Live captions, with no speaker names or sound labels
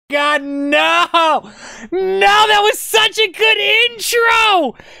God, no! No, that was such a good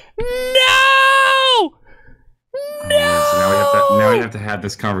intro! No! No! So now we have to have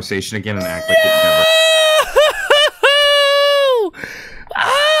this conversation again and act like it never.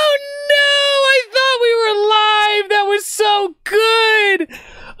 Oh no! I thought we were live. That was so good.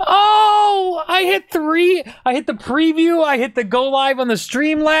 Oh, I hit the preview. I hit the go live on the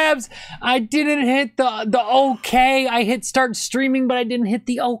Streamlabs. I didn't hit the okay. I hit start streaming, but I didn't hit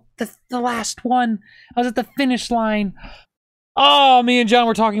the last one. I was at the finish line. Oh, me and John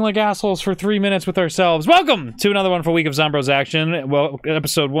were talking like assholes for 3 minutes with ourselves. Welcome to another wonderful week of Zombros Action. Well,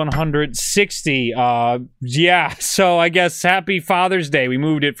 episode 160. Yeah, so I guess happy Father's Day. We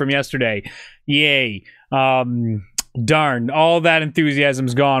moved it from yesterday. Yay. Darn, all that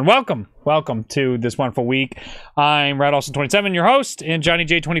enthusiasm's gone. Welcome to this wonderful week. I'm Red Austin 27, your host, and Johnny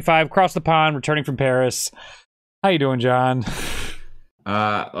J25 across the pond, returning from Paris. How you doing, John?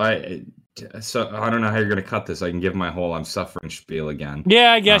 So I don't know how you're gonna cut this. I can give my whole "I'm suffering" spiel again.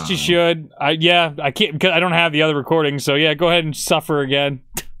 Yeah, I guess you should. I can't because I don't have the other recording. So yeah, go ahead and suffer again.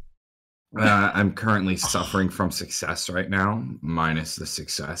 I'm currently suffering from success right now, minus the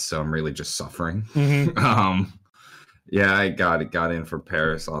success. So I'm really just suffering. Mm-hmm. Yeah, I got in for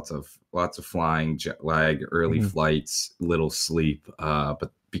Paris. Lots of flying, jet lag, early flights, little sleep.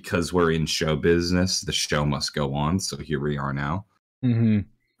 But because we're in show business, the show must go on. So here we are now. Mm-hmm.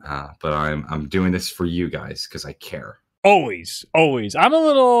 But I'm doing this for you guys because I care. Always. I'm a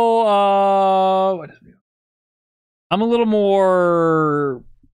little more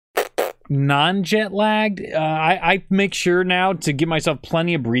non-jet lagged. I make sure now to give myself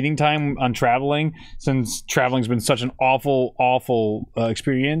plenty of breathing time on traveling, since traveling's been such an awful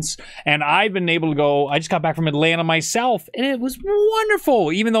experience. And I've been able to go. I just got back from Atlanta myself, and it was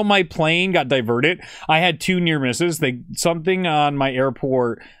wonderful. Even though my plane got diverted, I had 2 near misses. Something on my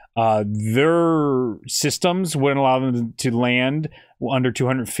airport. Their systems wouldn't allow them to land under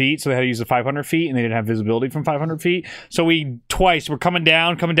 200 feet, so they had to use the 500 feet, and they didn't have visibility from 500 feet. So we're coming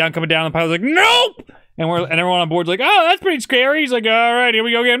down. The pilot's like, nope! And everyone on board's like, oh, that's pretty scary. He's like, all right, here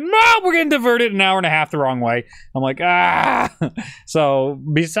we go again. No, we're getting diverted an hour and a half the wrong way. I'm like, ah. So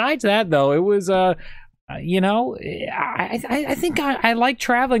besides that, though, it was, I think I like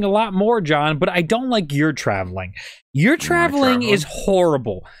traveling a lot more, John, but I don't like your traveling. Your traveling is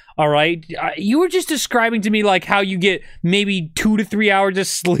horrible. All right. You were just describing to me like how you get maybe 2 to 3 hours of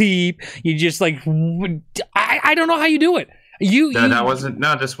sleep. You just like, I don't know how you do it.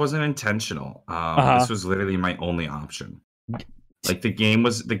 This wasn't intentional. This was literally my only option. Like the game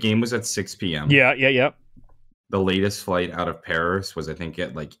was at 6 p.m. Yeah. The latest flight out of Paris was, I think,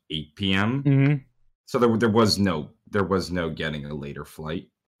 at like 8 p.m. Mm-hmm. So there was no getting a later flight.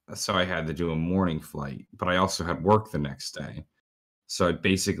 So I had to do a morning flight, but I also had work the next day. So I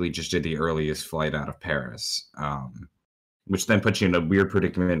basically just did the earliest flight out of Paris, which then puts you in a weird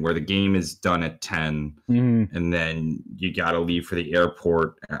predicament where the game is done at 10, and then you got to leave for the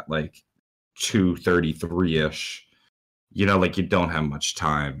airport at like 2:33-ish. Like you don't have much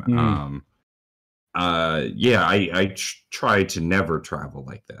time. I try to never travel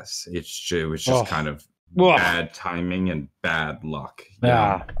like this. It was just kind of bad timing and bad luck.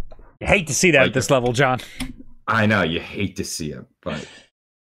 Yeah, I hate to see that at this level, John. I know you hate to see it, but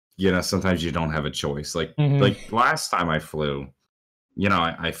sometimes you don't have a choice. Like last time I flew,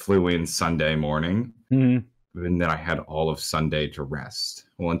 I flew in Sunday morning, and then I had all of Sunday to rest.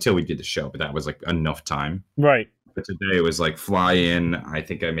 Well, until we did the show, but that was like enough time, right? But today it was like fly in. I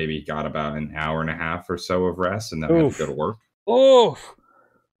think I maybe got about an hour and a half or so of rest, and then I had to go to work.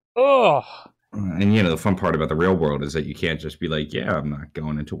 And the fun part about the real world is that you can't just be like, yeah, I'm not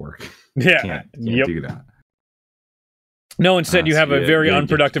going into work. Yeah, can't do that. No, instead you have a very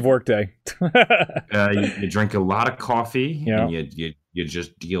unproductive work day. You drink a lot of coffee, and you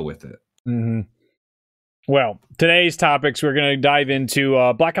just deal with it. Mm-hmm. Well, today's topics, we're going to dive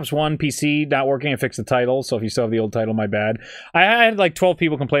into Black Ops 1 PC not working. I fixed the title, so if you still have the old title, my bad. I had like 12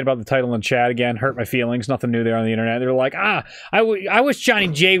 people complain about the title in chat again. Hurt my feelings. Nothing new there on the internet. They were like, I wish Johnny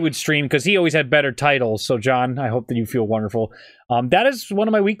J would stream because he always had better titles. So, John, I hope that you feel wonderful. That is one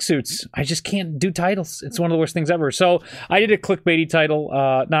of my weak suits. I just can't do titles. It's one of the worst things ever. So I did a clickbaity title.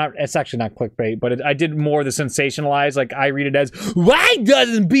 It's actually not clickbait, but I did more of the sensationalized. Like I read it as, why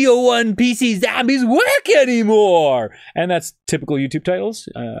doesn't BO1 PC Zombies work anymore? And that's typical YouTube titles,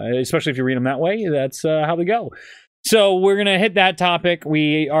 especially if you read them that way. That's how they go. So we're going to hit that topic.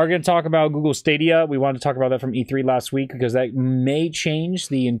 We are going to talk about Google Stadia. We wanted to talk about that from E3 last week because that may change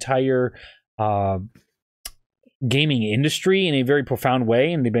the entire gaming industry in a very profound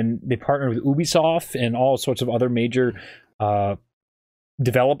way, and they partnered with Ubisoft and all sorts of other major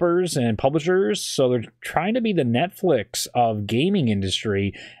developers and publishers. So they're trying to be the Netflix of gaming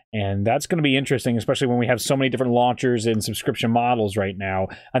industry. And that's going to be interesting, especially when we have so many different launchers and subscription models right now.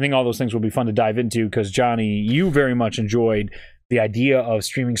 I think all those things will be fun to dive into because, Johnny, you very much enjoyed the idea of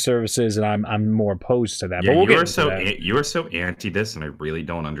streaming services, and I'm more opposed to that. Yeah, but we'll you get are so that. you are so anti this, and I really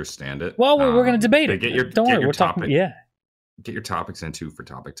don't understand it. Well, we're going to debate it. Don't worry, we're talking. Yeah, get your topics into for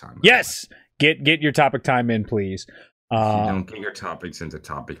topic time. Yes, get your topic time in, please. If you don't get your topics into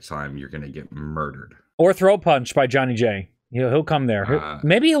topic time, you're going to get murdered. Or throat punch by Johnny J. He'll come there.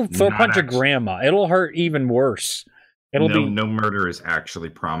 Maybe he'll throat punch your grandma. It'll hurt even worse. No murder is actually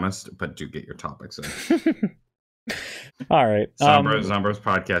promised, but do get your topics in. All right. Zombros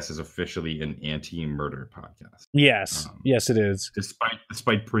podcast is officially an anti-murder podcast. Yes. Yes, it is.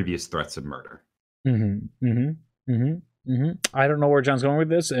 Despite previous threats of murder. I don't know where John's going with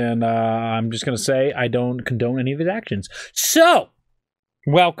this, and I'm just going to say I don't condone any of his actions. So,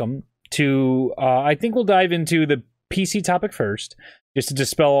 welcome to, I think we'll dive into the PC topic first, just to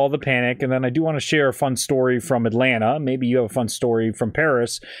dispel all the panic, and then I do want to share a fun story from Atlanta. Maybe you have a fun story from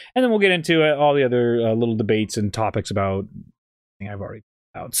Paris, and then we'll get into all the other little debates and topics about I've already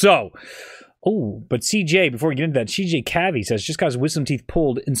out. So, but CJ, before we get into that, CJ Cavi says, just got his wisdom teeth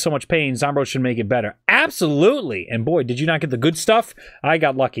pulled in so much pain, Zombro should make it better. Absolutely! And boy, did you not get the good stuff? I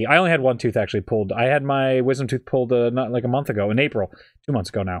got lucky. I only had one tooth actually pulled. I had my wisdom tooth pulled not like a month ago, in April. 2 months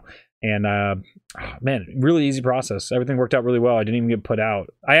ago now. And, man, really easy process. Everything worked out really well. I didn't even get put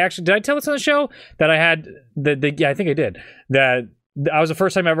out. Did I tell this on the show? That I had, yeah, I think I did. That I was the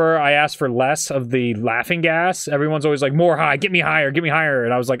first time ever I asked for less of the laughing gas. Everyone's always like, more high, get me higher.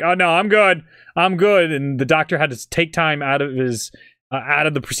 And I was like, oh no, I'm good. And the doctor had to take time out of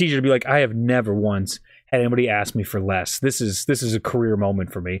the procedure to be like, I have never once had anybody ask me for less. This is a career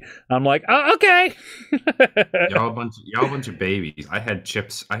moment for me. I'm like, oh, okay. y'all a bunch of babies. I had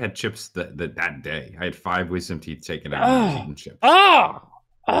chips that day. I had 5 wisdom teeth taken out. And I was eating chips.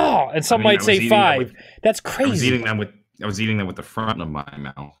 And some might say 5. That's crazy. I was eating them with the front of my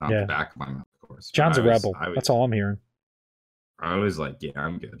mouth, not the back of my mouth, of course. John's a rebel. That's all I'm hearing. I was like, yeah,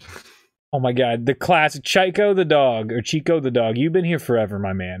 I'm good. Oh my God, the classic Chico the dog. You've been here forever,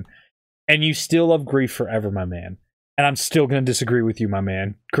 my man. And you still love Grief forever, my man. And I'm still going to disagree with you, my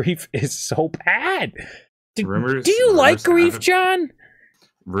man. Grief is so bad. Do you like Grief, John?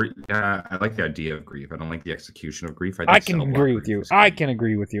 Yeah, I like the idea of Grief. I don't like the execution of Grief. I can agree with you. I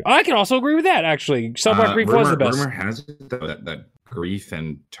can also agree with that, actually. Cellblock Grief was the best. Rumor has it, though, that Grief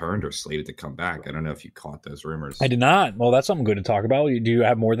and Turned are slated to come back. I don't know if you caught those rumors. I did not. Well, that's something good to talk about. Do you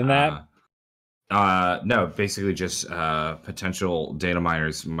have more than that? No, basically just potential data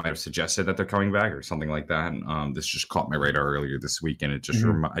miners might have suggested that they're coming back or something like that. This just caught my radar earlier this week, and it just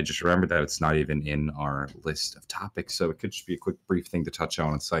I just remembered that it's not even in our list of topics, so it could just be a quick, brief thing to touch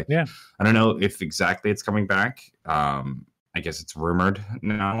on. It's like, yeah, I don't know if exactly it's coming back. I guess it's rumored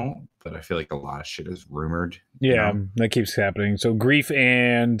now, but I feel like a lot of shit is rumored. Yeah, that keeps happening. So Grief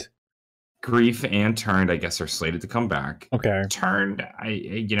and Turned, I guess, are slated to come back. Okay. Turned,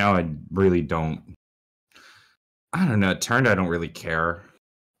 I really don't. I don't know. Turned, I don't really care.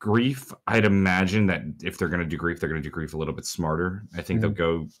 Grief, I'd imagine that if they're going to do Grief, they're going to do Grief a little bit smarter. I think they'll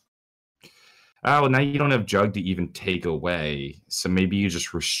go. Oh, now you don't have Jug to even take away, so maybe you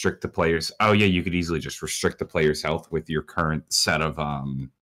just restrict the players. Oh yeah, you could easily just restrict the player's health with your current set of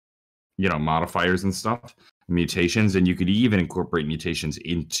modifiers and stuff. Mutations, and you could even incorporate mutations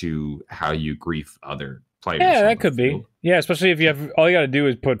into how you Grief other players. Yeah, that could be. Yeah, especially if you have all you got to do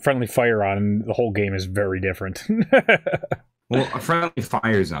is put friendly fire on, and the whole game is very different. Well, a friendly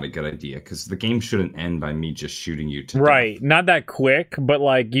fire is not a good idea because the game shouldn't end by me just shooting you to death. Not that quick, but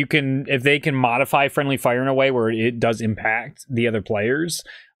like you can, if they can modify friendly fire in a way where it does impact the other players.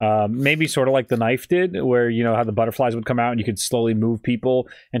 Maybe sort of like the knife did, where you know how the butterflies would come out and you could slowly move people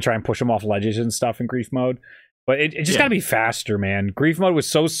and try and push them off ledges and stuff in Grief mode. But it just got to be faster, man. Grief mode was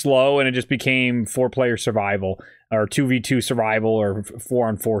so slow, and it just became 4-player survival, or 2v2 survival, or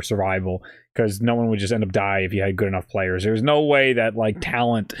 4-on-4 survival, because no one would just end up die if you had good enough players. There's no way that like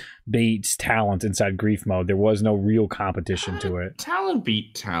talent beats talent inside Grief mode. There was no real competition to it. Talent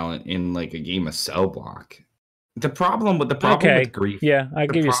beat talent in like a game of Cell Block. The problem with Grief. Yeah, I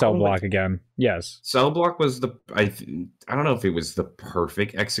give you Cell Block again. Yes. Cell Block was I don't know if it was the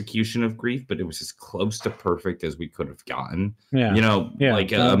perfect execution of Grief, but it was as close to perfect as we could have gotten. Yeah.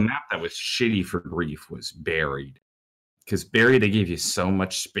 A map that was shitty for Grief was Buried. Because Buried, they gave you so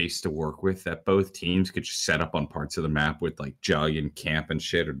much space to work with that both teams could just set up on parts of the map with like Jug and camp and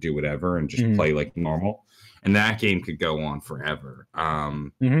shit or do whatever and just play like normal. And that game could go on forever. I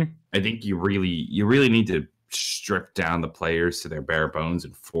think you really need to strip down the players to their bare bones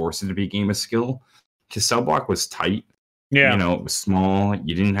and force it to be a game of skill. Because Cell Block was tight. Yeah. You know, it was small.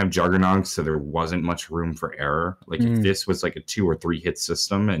 You didn't have Juggernauts, so there wasn't much room for error. Like if this was like a 2 or 3 hit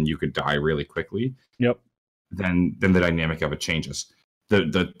system and you could die really quickly, Yep. then the dynamic of it changes.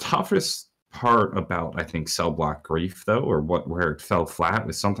 The toughest part about, I think, Cell Block Grief, though, or where it fell flat,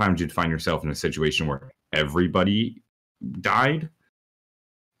 was sometimes you'd find yourself in a situation where everybody died,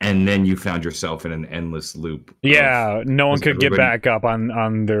 and then you found yourself in an endless loop. Yeah, no one could get back up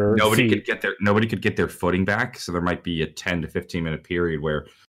on their nobody feet. Nobody could get their footing back. So there might be a 10 to 15 minute period where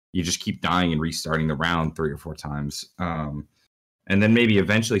you just keep dying and restarting the round 3 or 4 times. And then maybe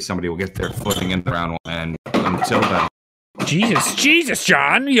eventually somebody will get their footing in the round, and until then. Jesus,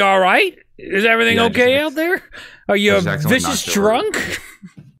 John, you all right? Is everything okay out there? Are you a vicious drunk?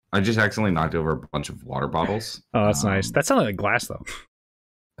 I just accidentally knocked over a bunch of water bottles. Oh, that's nice. That sounded like glass, though.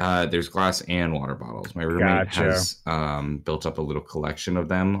 There's glass and water bottles. My roommate has built up a little collection of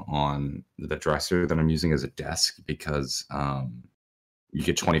them on the dresser that I'm using as a desk because you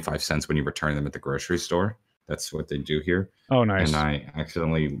get 25 cents when you return them at the grocery store. That's what they do here. Oh, nice. And I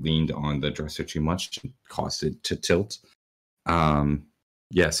accidentally leaned on the dresser too much and caused it to tilt.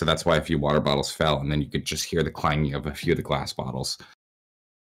 Yeah, so that's why a few water bottles fell, and then you could just hear the clanging of a few of the glass bottles.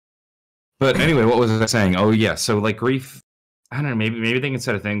 But anyway, what was I saying? Oh, yeah, so like Grief, I don't know, maybe they can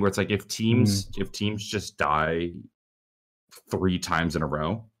set a thing where it's like if teams just die 3 times in a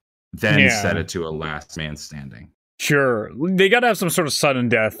row, then set it to a last man standing. Sure. They got to have some sort of sudden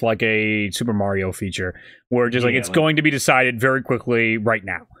death, like a Super Mario feature, where just like it's going to be decided very quickly right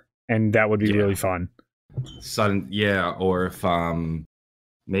now. And that would be really fun. Sudden, or if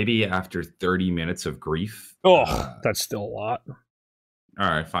maybe after 30 minutes of Grief. Oh, that's still a lot. All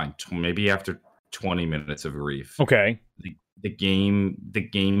right, fine. Maybe after 20 minutes of Grief. Okay. The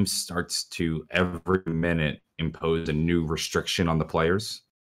game starts to every minute impose a new restriction on the players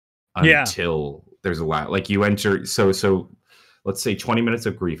until there's a lot. Like you enter, so let's say 20 minutes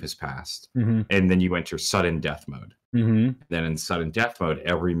of Grief has passed, and then you enter sudden death mode. Then in sudden death mode,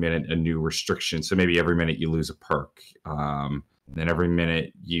 every minute a new restriction. So maybe every minute you lose a perk. Then every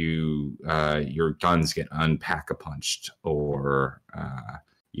minute you your guns get unpack-a-punched, or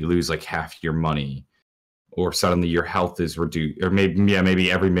you lose like half your money, or suddenly your health is reduced, or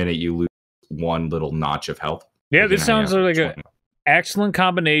maybe every minute you lose 1 little notch of health. Yeah, this sounds like an excellent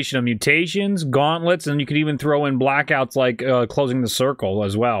combination of mutations, gauntlets, and you could even throw in blackouts like closing the circle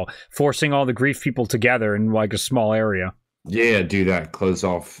as well, forcing all the Grief people together in like a small area. Yeah, do that. Close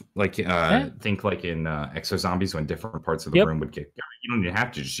off, like think like in Exo Zombies when different parts of the room would get. You don't even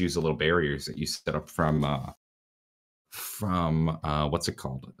have to just use the little barriers that you set up from what's it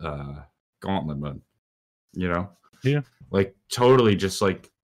called, Gauntlet mode. You know, like totally just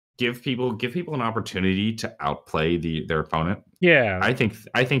like give people an opportunity to outplay their opponent. Yeah, I think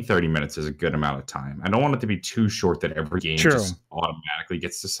 30 minutes is a good amount of time. I don't want it to be too short that every game just automatically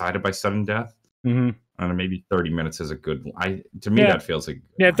gets decided by sudden death. And maybe 30 minutes is a good. To me that feels like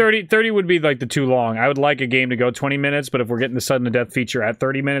 30 would be like the too long. I would like a game to go 20 minutes, but if we're getting the sudden death feature at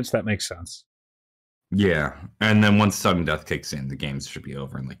 30 minutes, that makes sense. Yeah, and then once sudden death kicks in, the games should be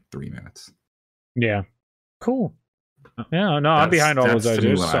over in like 3 minutes. Yeah, cool. Yeah, no, I'm behind all those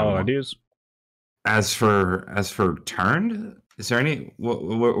ideas. Solid ideas. As for Turned, is there any?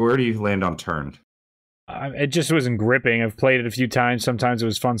 Where do you land on Turned? It just wasn't gripping. I've played it a few times. Sometimes it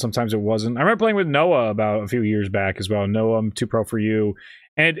was fun, sometimes it wasn't. I remember playing with Noah about a few years back as well. Noah, I'm too pro for you,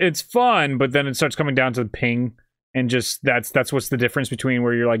 and it's fun, but then it starts coming down to the ping, and just that's what's the difference between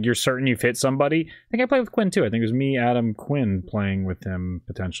where you're certain you've hit somebody. I think I played with Quinn too. I think it was me, Adam, Quinn playing with him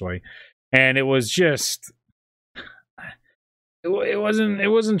potentially, and it was just. It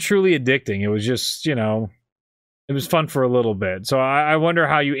wasn't truly addicting. It was just, it was fun for a little bit. So I wonder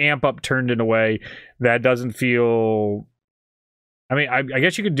how you amp up Turned in a way that doesn't feel. I mean, I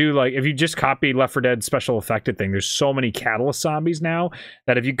guess you could do like if you just copy Left 4 Dead special effected thing. There's so many Catalyst zombies now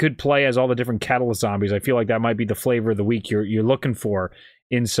that if you could play as all the different Catalyst zombies, I feel like that might be the flavor of the week you're looking for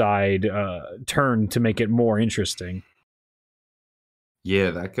inside Turned to make it more interesting.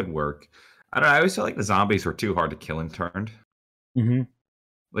 Yeah, that could work. I don't know. I always felt like the zombies were too hard to kill in Turned.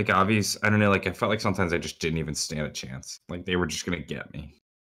 Like obvious, I don't know. Like I felt like sometimes I just didn't even stand a chance. Like they were just gonna get me.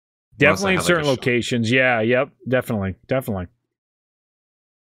 Definitely in certain locations. Yeah. Yep. Definitely. That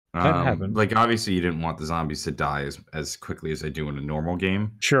happened. Like obviously, you didn't want the zombies to die as quickly as they do in a normal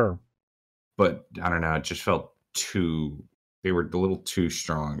game. Sure. But I don't know. It just felt they were a little too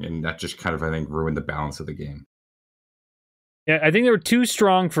strong, and that just kind of I think ruined the balance of the game. Yeah, I think they were too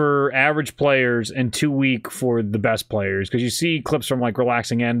strong for average players and too weak for the best players. Because you see clips from like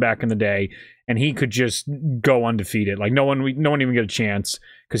Relaxing End back in the day, and he could just go undefeated. Like no one even get a chance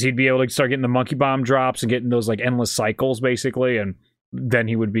because he'd be able to start getting the monkey bomb drops and getting those like endless cycles basically, and then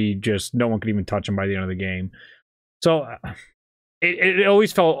he would be just no one could even touch him by the end of the game. So it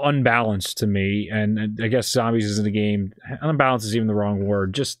always felt unbalanced to me, and I guess Zombies isn't a game. Unbalanced is even the wrong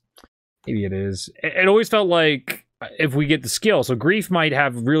word. Just maybe it is. It always felt like if we get the skill, so Grief might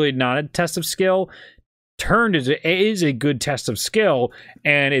have really not a test of skill. Turned is a good test of skill,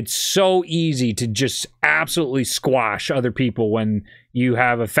 and it's so easy to just absolutely squash other people when you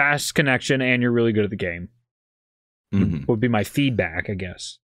have a fast connection and you're really good at the game. Would be my feedback, I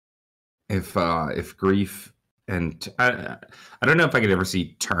guess. If Grief and I don't know if I could ever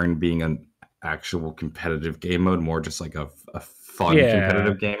see Turn being an actual competitive game mode, more just like a fun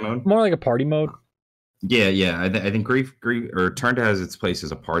competitive game mode, more like a party mode. Yeah. I think Grief or Turn has its place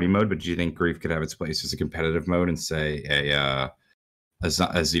as a party mode, but do you think Grief could have its place as a competitive mode and say a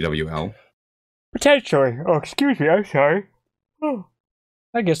ZWL? Potentially. Oh, excuse me. I'm sorry. Oh.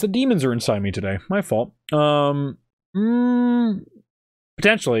 I guess the demons are inside me today. My fault.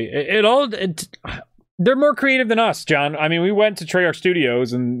 Potentially. They're more creative than us, John. I mean, we went to Treyarch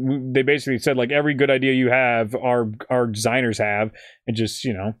Studios, and they basically said, like, every good idea you have, our designers have, and just,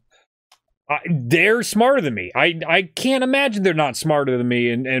 they're smarter than me. I can't imagine they're not smarter than me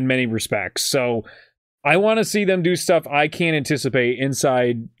in many respects. So I want to see them do stuff I can't anticipate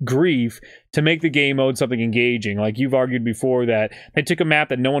inside Grief to make the game mode something engaging. Like you've argued before that they took a map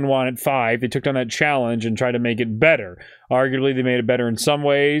that no one wanted 5, they took on that challenge and tried to make it better. Arguably, they made it better in some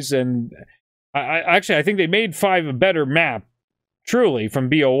ways, and I think they made 5 a better map, truly, from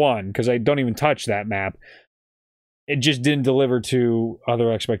BO1, because I don't even touch that map. It just didn't deliver to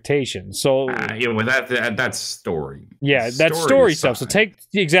other expectations. So with that's story. Yeah, that's story stuff. So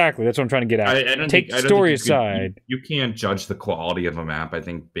exactly. That's what I'm trying to get at. Take story aside. You can't judge the quality of a map, I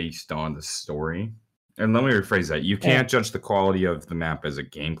think, based on the story. And let me rephrase that. You can't judge the quality of the map as a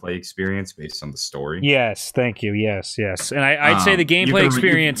gameplay experience based on the story. Yes, thank you. Yes. And I'd say the gameplay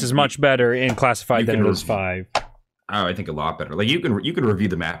experience is much better in Classified than it is 5. Oh, I think a lot better. Like you can review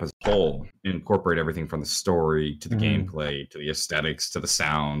the map as a whole, incorporate everything from the story to the gameplay to the aesthetics to the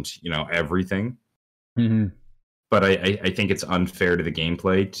sound, everything. But I think it's unfair to the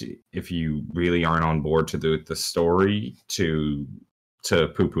gameplay if you really aren't on board to do the story to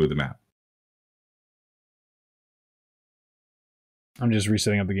poo-poo the map. I'm just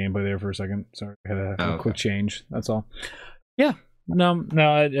resetting up the gameplay there for a second. Sorry, I had a quick change. That's all. Yeah, no,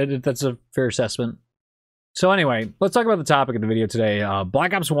 that's a fair assessment. So anyway, let's talk about the topic of the video today.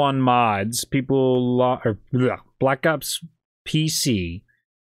 Black Ops 1 mods, Black Ops PC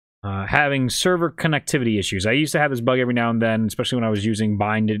having server connectivity issues. I used to have this bug every now and then, especially when I was using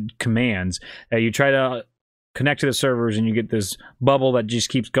binded commands. You try to connect to the servers and you get this bubble that just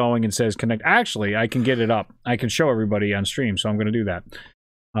keeps going and says connect. Actually, I can get it up. I can show everybody on stream, so I'm going to do that.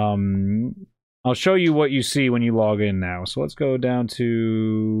 I'll show you what you see when you log in now. So let's go down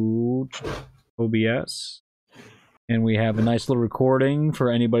to OBS. And we have a nice little recording for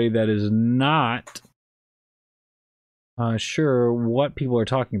anybody that is not sure what people are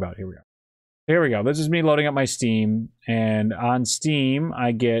talking about. Here we go. This is me loading up my Steam. And on Steam,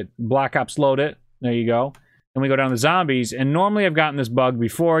 I get Black Ops loaded. There you go. And we go down to Zombies. And normally I've gotten this bug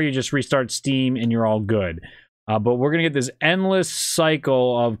before. You just restart Steam and you're all good. But we're going to get this endless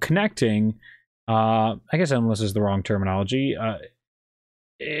cycle of connecting. I guess endless is the wrong terminology.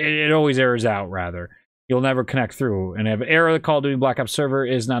 It always errors out, rather. You'll never connect through. And if error, the Call of Duty Black Ops server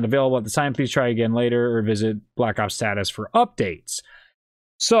is not available at the time, please try again later or visit Black Ops status for updates.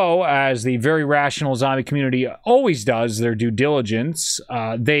 So, as the very rational zombie community always does their due diligence,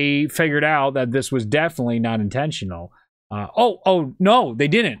 they figured out that this was definitely not intentional. No, they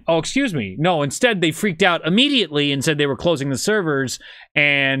didn't. Oh, excuse me. No, instead they freaked out immediately and said they were closing the servers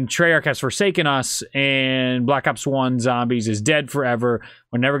and Treyarch has forsaken us and Black Ops 1 Zombies is dead forever.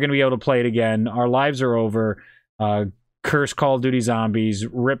 We're never going to be able to play it again. Our lives are over. Curse Call of Duty Zombies,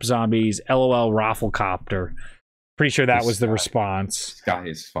 RIP Zombies, LOL Rafflecopter. Pretty sure that was the response. Sky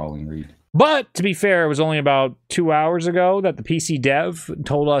is falling, Reed. But, to be fair, it was only about 2 hours ago that the PC dev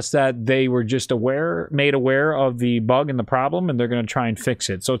told us that they were just made aware of the bug and the problem, and they're going to try and fix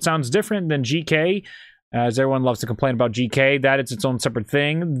it. So it sounds different than GK, as everyone loves to complain about GK. That is its own separate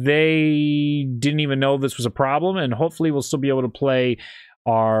thing. They didn't even know this was a problem, and hopefully we'll still be able to play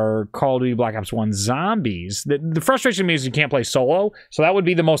our Call of Duty Black Ops 1 Zombies. The frustration to me is you can't play solo, so that would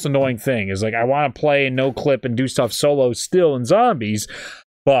be the most annoying thing, is like I want to play and no clip and do stuff solo still in Zombies.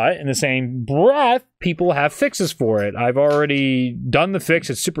 But in the same breath, people have fixes for it. I've already done the fix.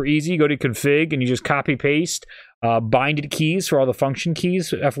 It's super easy. You go to config and you just copy paste binded keys for all the function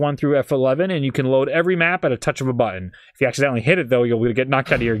keys, F1 through F11, and you can load every map at a touch of a button. If you accidentally hit it, though, you'll get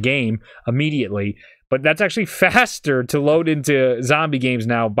knocked out of your game immediately. But that's actually faster to load into zombie games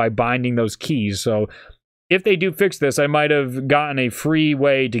now by binding those keys. So if they do fix this, I might have gotten a free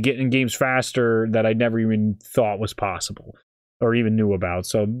way to get in games faster that I never even thought was possible or even knew about.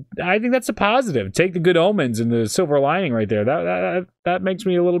 So I think that's a positive. Take the good omens and the silver lining right there. That makes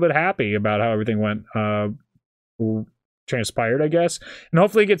me a little bit happy about how everything went transpired, I guess. And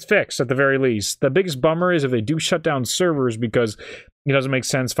hopefully it gets fixed at the very least. The biggest bummer is if they do shut down servers, because it doesn't make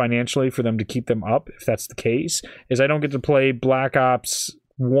sense financially for them to keep them up, if that's the case, is I don't get to play Black Ops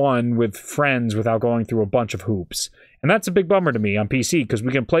 1 with friends without going through a bunch of hoops. And that's a big bummer to me on PC, because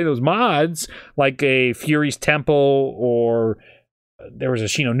we can play those mods like a Fury's Temple, or there was a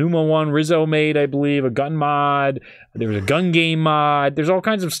Shino Numa one Rizzo made, I believe, a gun mod. There was a gun game mod. There's all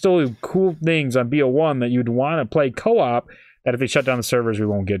kinds of still cool things on BO1 that you'd want to play co-op that if they shut down the servers, we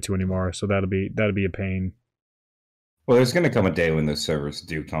won't get to anymore. So that'll be a pain. Well, there's going to come a day when those servers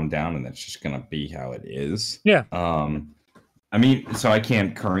do come down, and that's just going to be how it is. Yeah. I mean, so I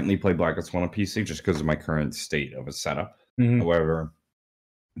can't currently play Black Ops 1 on PC just because of my current state of a setup. Mm-hmm. However,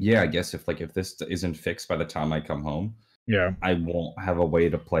 yeah, I guess if this isn't fixed by the time I come home, yeah, I won't have a way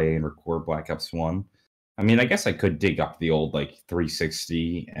to play and record Black Ops 1. I mean, I guess I could dig up the old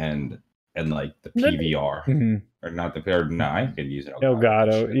 360 and like the PVR. Mm-hmm. Or not the PVR. No, I could use it.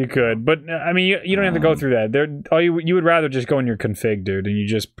 Elgato, you could, but I mean, you don't have to go through that. You would rather just go in your config, dude, and you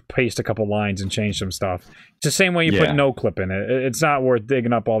just paste a couple lines and change some stuff. It's the same way you put no clip in it. It's not worth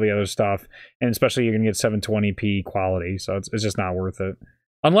digging up all the other stuff, and especially you're gonna get 720p quality, so it's just not worth it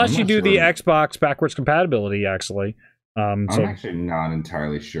unless you do the Xbox backwards compatibility. Actually, I'm actually not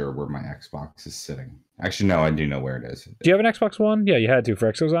entirely sure where my Xbox is sitting. Actually, no, I do know where it is. Do you have an Xbox One? Yeah, you had to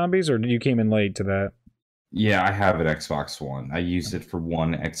for Exo Zombies, or you came in late to that? Yeah, I have an Xbox One. I used it for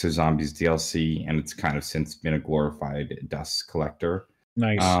one Exo Zombies DLC, and it's kind of since been a glorified dust collector.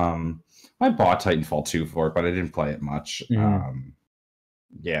 Nice. I bought Titanfall 2 for it, but I didn't play it much. Mm-hmm.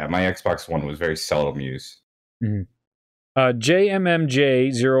 Yeah, my Xbox One was very seldom used. Mm-hmm.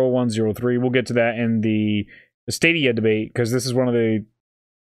 JMMJ0103, we'll get to that in the Stadia debate, because this is one of the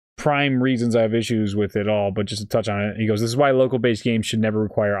prime reasons I have issues with it all, but just to touch on it, he goes, this is why local-based games should never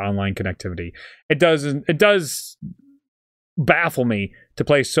require online connectivity. It does baffle me to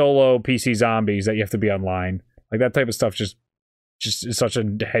play solo PC zombies that you have to be online. Like, that type of stuff just is such a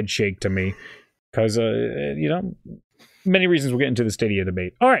head shake to me, because many reasons we'll get into the Stadia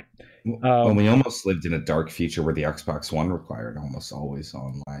debate. All right. Well, we almost lived in a dark future where the Xbox One required almost always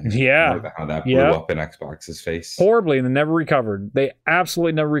online. Yeah. How that blew up in Xbox's face. Horribly, and they never recovered. They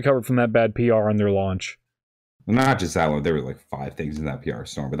absolutely never recovered from that bad PR on their launch. Not just that one. There were 5 things in that PR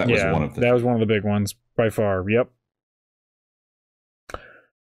storm, but that was one of them. That was one of the big ones by far. Yep.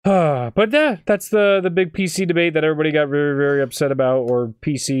 But yeah, that's the big PC debate that everybody got very, very upset about, or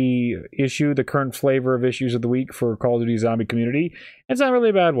PC issue, the current flavor of issues of the week for Call of Duty Zombie community. It's not really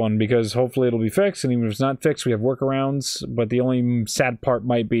a bad one, because hopefully it'll be fixed, and even if it's not fixed, we have workarounds. But the only sad part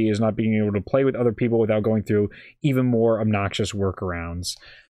might be is not being able to play with other people without going through even more obnoxious workarounds.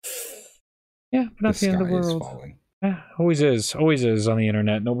 Yeah, but not the end of the world. Yeah, always is on the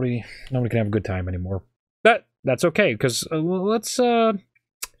internet. Nobody can have a good time anymore. That's okay, because let's talk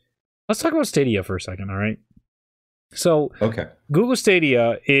about Stadia for a second, all right? So, okay. Google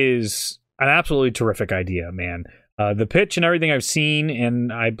Stadia is an absolutely terrific idea, man. The pitch and everything I've seen,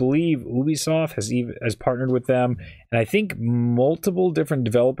 and I believe Ubisoft has partnered with them, and I think multiple different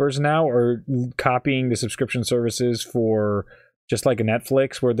developers now are copying the subscription services for just like a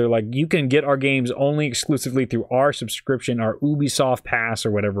Netflix, where they're like, you can get our games only exclusively through our subscription, our Ubisoft Pass,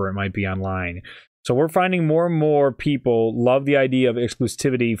 or whatever it might be online. So we're finding more and more people love the idea of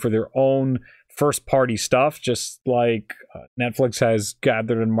exclusivity for their own first-party stuff, just like Netflix has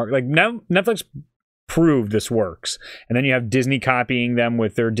gathered and market. Like Netflix proved this works, and then you have Disney copying them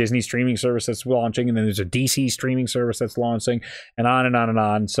with their Disney streaming service that's launching, and then there's a DC streaming service that's launching, and on and on and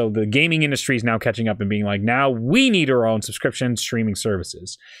on. So the gaming industry is now catching up and being like, now we need our own subscription streaming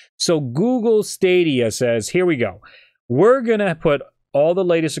services. So Google Stadia says, here we go. We're gonna put all the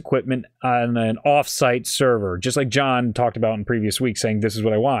latest equipment on an off-site server, just like John talked about in previous weeks, saying this is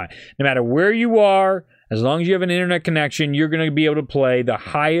what I want. No matter where you are, as long as you have an internet connection, you're going to be able to play the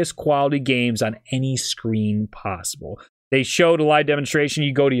highest quality games on any screen possible. They showed a live demonstration.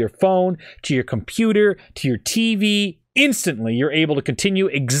 You go to your phone, to your computer, to your TV. Instantly, you're able to continue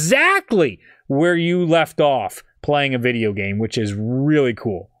exactly where you left off playing a video game, which is really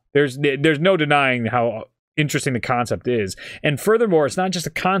cool. There's no denying how interesting the concept is. And furthermore, it's not just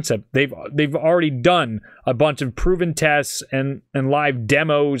a concept. They've already done a bunch of proven tests and live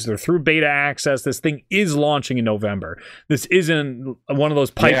demos. They're through beta access. This thing is launching in November. This isn't one of those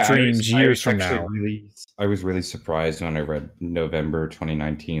pipe dreams years from now. I was really surprised when I read November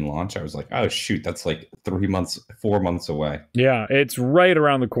 2019 launch. I was like, oh shoot, that's like 4 months away. Yeah, it's right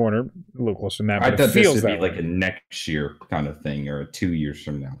around the corner. A little closer than that. I But thought it feels this would be that like way. a next year kind of thing or a 2 years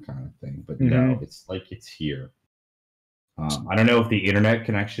from now kind of thing. But no, it's like it's here. I don't know if the internet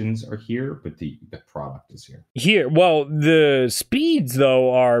connections are here, but the product is here. Here, well, the speeds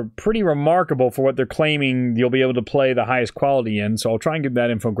though are pretty remarkable for what they're claiming you'll be able to play the highest quality in. So I'll try and get that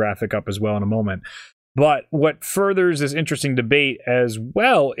infographic up as well in a moment. But what furthers this interesting debate as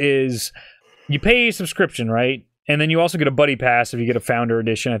well is you pay a subscription, right? And then you also get a buddy pass if you get a founder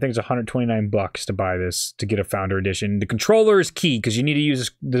edition. I think it's $129 to buy this to get a founder edition. The controller is key because you need to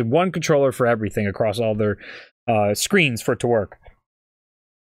use the one controller for everything across all their screens for it to work.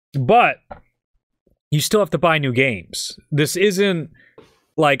 But you still have to buy new games. This isn't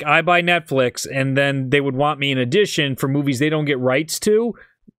like I buy Netflix and then they would want me an edition for movies they don't get rights to.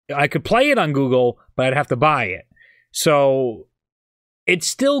 I could play it on Google, but I'd have to buy it. So it's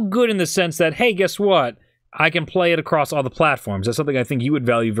still good in the sense that, hey, guess what? I can play it across all the platforms. That's something I think you would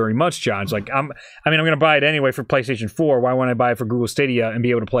value very much, John. It's like, I'm going to buy it anyway for PlayStation 4. Why wouldn't I buy it for Google Stadia and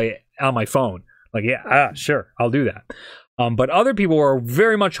be able to play it on my phone? Like, yeah, sure, I'll do that. But other people were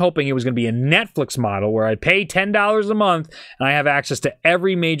very much hoping it was going to be a Netflix model where I pay $10 a month and I have access to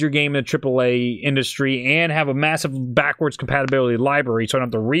every major game in the AAA industry and have a massive backwards compatibility library so I don't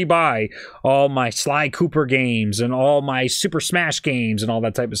have to rebuy all my Sly Cooper games and all my Super Smash games and all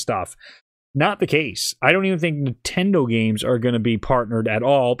that type of stuff. Not the case. I don't even think Nintendo games are going to be partnered at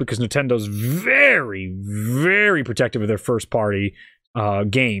all because Nintendo's very, very protective of their first-party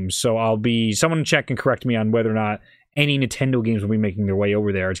games. So someone check and correct me on whether or not any Nintendo games will be making their way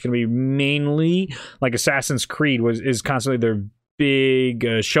over there. It's going to be mainly like Assassin's Creed is constantly their big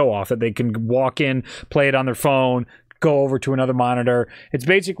show off that they can walk in, play it on their phone, go over to another monitor. It's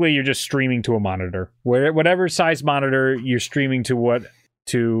basically you're just streaming to a monitor. Whatever size monitor you're streaming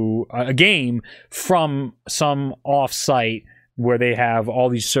to a game from some off-site where they have all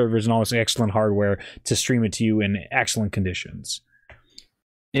these servers and all this excellent hardware to stream it to you in excellent conditions.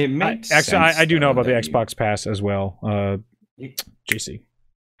 It makes actually, sense. I do know about the Xbox Pass as well, JC.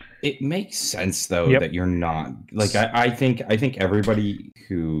 It makes sense though that you're not like I think everybody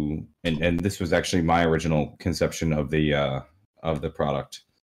who and this was actually my original conception of the product,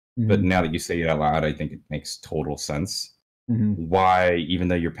 but now that you say it out loud, I think it makes total sense. Why, even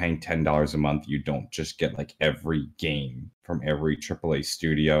though you're paying $10 a month, you don't just get like every game from every AAA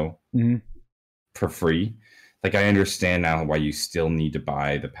studio for free? Like, I understand now why you still need to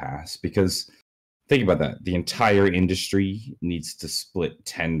buy the pass, because think about that. The entire industry needs to split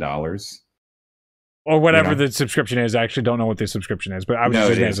 $10. Or whatever the subscription is. I actually don't know what the subscription is, but I was just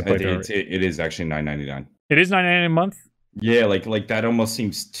using it as a playthrough. It is actually $9.99. It is $9.99 a month? Yeah, like that almost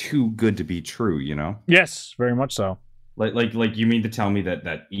seems too good to be true, you know? Yes, very much so. Like you mean to tell me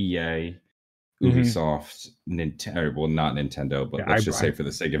that EA, Ubisoft, Nintendo, well, not Nintendo, but let's just say for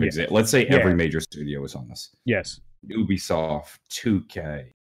the sake of example, let's say every major studio is on this. Yes. Ubisoft,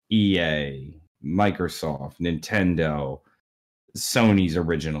 2K, EA, Microsoft, Nintendo, Sony's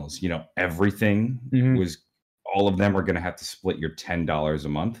originals, everything was, all of them are going to have to split your $10 a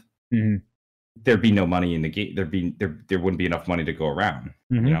month. There'd be no money in the game. There wouldn't be enough money to go around,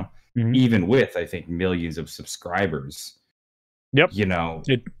 even with, I think, millions of subscribers. Yep.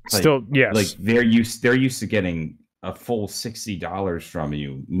 It still, yes. Like they're used to getting a full $60 from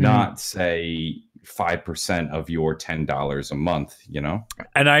you, not say 5% of your $10 a month,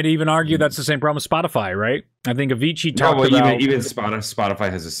 And I'd even argue that's the same problem with Spotify, right? I think Avicii talked about... Even Spotify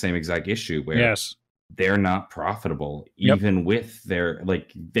has the same exact issue where they're not profitable, even with their,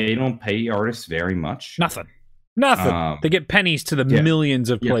 they don't pay artists very much. Nothing. They get pennies to the millions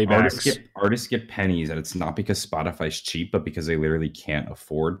of playbacks. Artists get pennies, and it's not because Spotify's cheap, but because they literally can't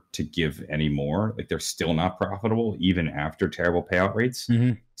afford to give any more. Like, they're still not profitable, even after terrible payout rates.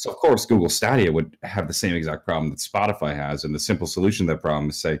 So, of course, Google Stadia would have the same exact problem that Spotify has, and the simple solution to that problem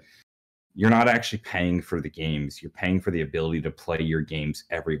is say, you're not actually paying for the games. You're paying for the ability to play your games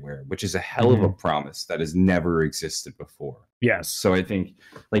everywhere, which is a hell of a promise that has never existed before. Yes. So I think,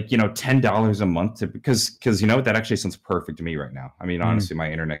 $10 a month because that actually sounds perfect to me right now. I mean, honestly,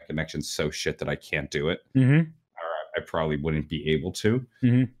 my internet connection's so shit that I can't do it. Or I probably wouldn't be able to.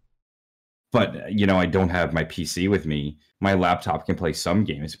 But I don't have my PC with me. My laptop can play some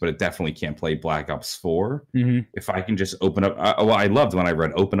games, but it definitely can't play Black Ops 4. If I can just open up, I loved when I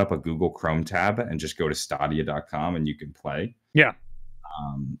read open up a Google Chrome tab and just go to Stadia.com and you can play. Yeah.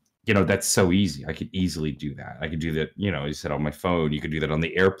 That's so easy. I could easily do that. I could do that, you said on my phone. You could do that on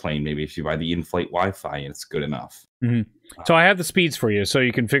the airplane, maybe if you buy the in-flight Wi-Fi and it's good enough. So I have the speeds for you, so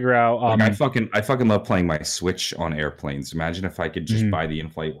you can figure out. I fucking love playing my Switch on airplanes. Imagine if I could just buy the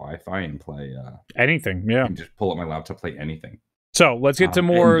in-flight Wi-Fi and play anything. Yeah, and just pull up my laptop, play anything. So let's get to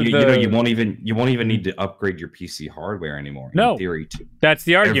more. You won't even need to upgrade your PC hardware anymore. No, in theory, too. That's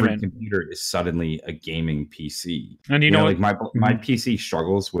the argument. Every computer is suddenly a gaming PC, and like my PC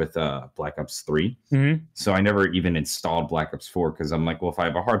struggles with Black Ops 3. So I never even installed Black Ops 4 because I'm like, well, if I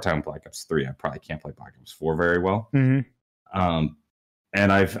have a hard time with Black Ops 3, I probably can't play Black Ops 4 very well.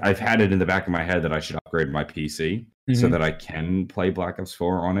 And I've had it in the back of my head that I should upgrade my PC so that I can play Black Ops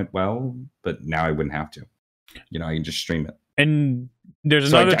 4 on it well, but now I wouldn't have to. I can just stream it. And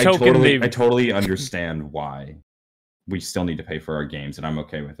there's another token. I totally understand why we still need to pay for our games, and I'm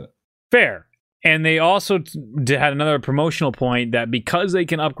okay with it. Fair. And they also had another promotional point that because they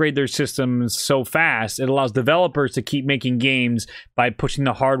can upgrade their systems so fast, it allows developers to keep making games by pushing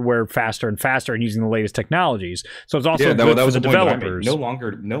the hardware faster and faster and using the latest technologies. So it's also good for the developers. No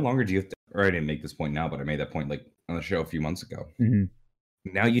longer do you have to, or I didn't make this point now, but I made that point like on the show a few months ago.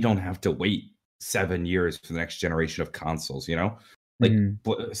 Now you don't have to wait 7 years for the next generation of consoles, like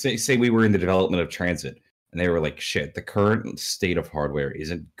say we were in the development of Transit and they were like, shit, the current state of hardware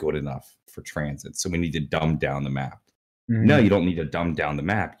isn't good enough for Transit, so we need to dumb down the map. No, you don't need to dumb down the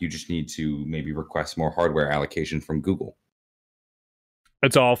map. You just need to maybe request more hardware allocation from Google.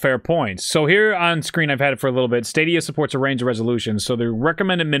 It's all fair points. So here on screen, I've had it for a little bit. Stadia supports a range of resolutions. So the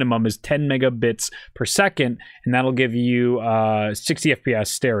recommended minimum is 10 megabits per second, and that'll give you 60 FPS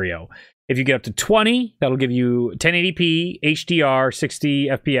stereo. If you get up to 20, that'll give you 1080p, HDR, 60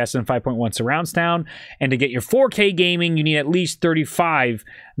 FPS, and 5.1 surround sound. And to get your 4K gaming, you need at least 35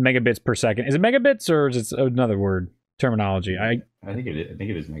 megabits per second. Is it megabits or is it another word? Terminology. I think it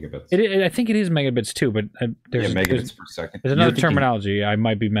is megabits. I think it is megabits too, but there's megabits per second. There's another terminology I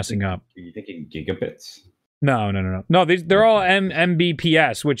might be messing up. Are you thinking gigabits? No. No, they're all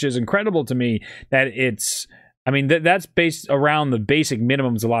Mbps, which is incredible to me that it's. I mean, that's based around the basic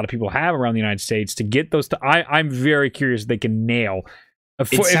minimums a lot of people have around the United States to get those. I'm very curious if they can nail. At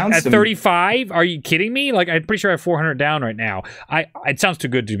 35, are you kidding me? Like, I'm pretty sure I have 400 down right now. It sounds too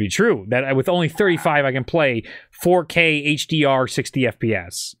good to be true that with only 35, I can play 4K HDR 60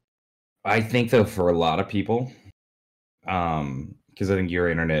 FPS. I think, though, for a lot of people, because I think your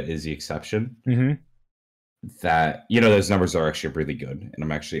internet is the exception, that, those numbers are actually really good, and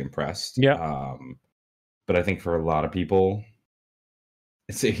I'm actually impressed. Yeah. But I think for a lot of people,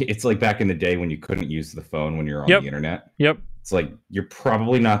 it's like back in the day when you couldn't use the phone when you're on the internet. Yep. It's like you're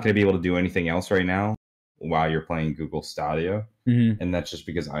probably not going to be able to do anything else right now while you're playing Google Stadia. And that's just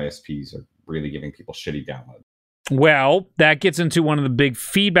because ISPs are really giving people shitty downloads. Well, that gets into one of the big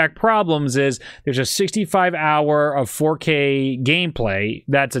feedback problems is there's a 65-hour of 4K gameplay.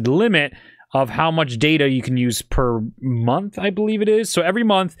 That's a limit of how much data you can use per month, I believe it is. So every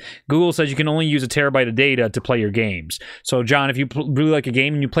month, Google says you can only use a terabyte of data to play your games. So, John, if you really like a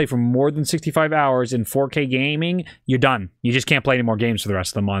game and you play for more than 65 hours in 4K gaming, you're done. You just can't play any more games for the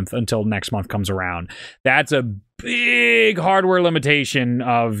rest of the month until next month comes around. That's a big hardware limitation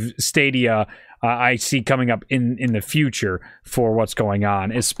of Stadia I see coming up in the future for what's going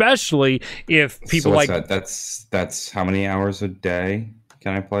on, especially if people That's how many hours a day?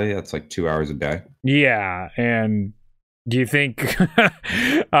 Can I play? That's like 2 hours a day. Yeah, and do you think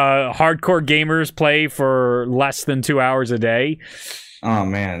hardcore gamers play for less than 2 hours a day? Oh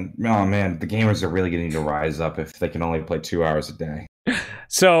man, the gamers are really going to need to rise up if they can only play 2 hours a day.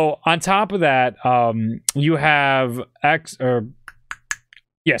 So on top of that, you have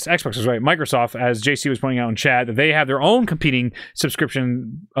Xbox is right. Microsoft, as JC was pointing out in chat, that they have their own competing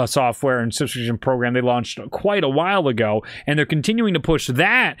subscription software and subscription program they launched quite a while ago, and they're continuing to push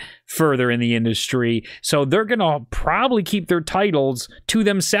that further in the industry. So they're going to probably keep their titles to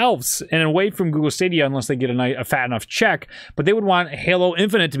themselves and away from Google Stadia unless they get a fat enough check. But they would want Halo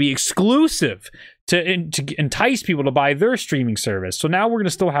Infinite to be exclusive to entice people to buy their streaming service. So now we're going to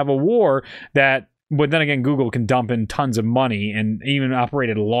still have a war that. But then again, Google can dump in tons of money and even operate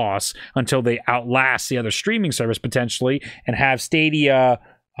at a loss until they outlast the other streaming service potentially and have Stadia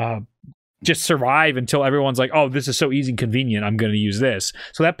just survive until everyone's like, oh, this is so easy and convenient, I'm going to use this.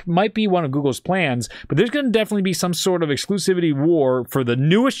 So that might be one of Google's plans, but there's going to definitely be some sort of exclusivity war for the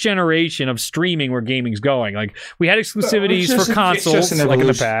newest generation of streaming where gaming's going. Like, we had exclusivities for consoles like in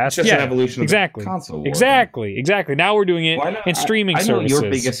the past. It's just an evolution exactly. of the console war. Exactly. Now we're doing it in streaming services. I know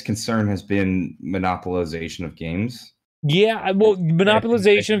your biggest concern has been monopolization of games. Yeah, well,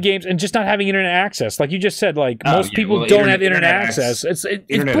 monopolization of games and just not having internet access. Like you just said, like most people don't have internet access. It's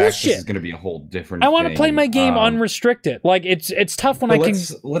internet bullshit. Access is going to be a whole different. I want to play my game unrestricted. Like it's tough when I can.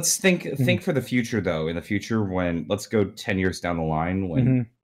 Let's think for the future though. In the future, when let's go 10 years down the line, when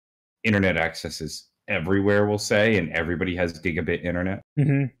internet access is everywhere, we'll say, and everybody has gigabit internet.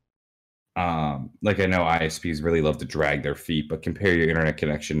 Like I know ISPs really love to drag their feet, but compare your internet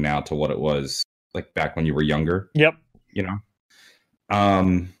connection now to what it was like back when you were younger. Yep. You know,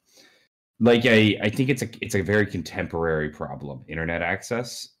 like I think it's a very contemporary problem, internet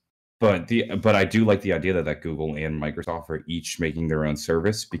access. But I do like the idea that Google and Microsoft are each making their own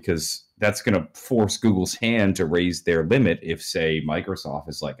service, because that's going to force Google's hand to raise their limit. If say Microsoft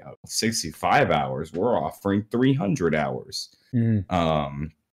is like 65 hours, we're offering 300 hours. And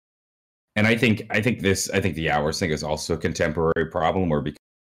I think the hours thing is also a contemporary problem, or because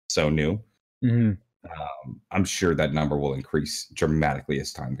it's so new. I'm sure that number will increase dramatically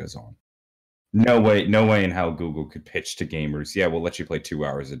as time goes on. No way in hell Google could pitch to gamers, yeah, we'll let you play 2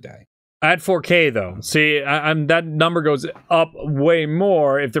 hours a day. At 4K though. See, I'm that number goes up way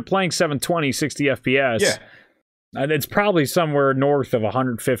more if they're playing 720, 60 FPS. Yeah. And it's probably somewhere north of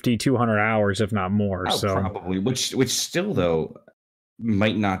 150, 200 hours, if not more. Probably, which still though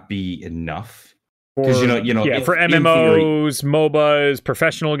might not be enough. Because for MMOs, MOBAs,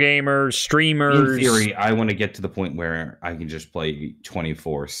 professional gamers, streamers. In theory, I want to get to the point where I can just play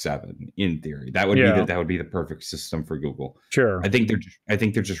 24/7. In theory, that would be the perfect system for Google. Sure. I think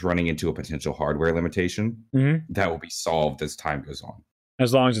they're just running into a potential hardware limitation that will be solved as time goes on.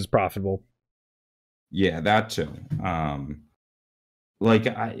 As long as it's profitable. Yeah, that too. Like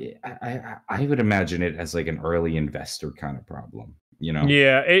I would imagine it as like an early investor kind of problem. You know,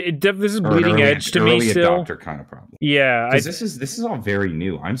 yeah, this is bleeding edge to me still. Adopter kind of problem. Yeah, this is all very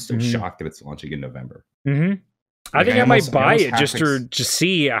new. I'm still shocked that it's launching in November. I think I might buy it just to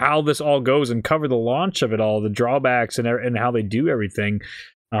see how this all goes and cover the launch of it all, the drawbacks and how they do everything.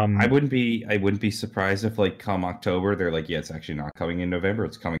 I wouldn't be surprised if like come October they're like, yeah, it's actually not coming in November,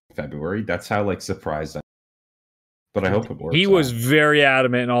 it's coming in February. That's how like surprised I. But I hope it works. He was very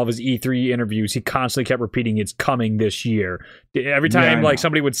adamant in all of his E3 interviews. He constantly kept repeating, "It's coming this year." Every time, like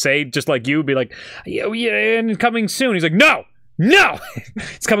somebody would say, just like you, be like, "Yeah, and coming soon." He's like, "No,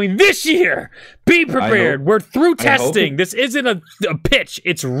 it's coming this year. Be prepared. We're through testing. This isn't a pitch.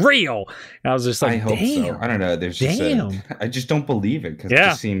 It's real." And I was just like, "I hope so." I don't know. There's just I just don't believe it because it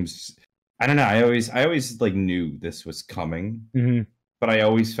just seems. I don't know. I always like knew this was coming, but I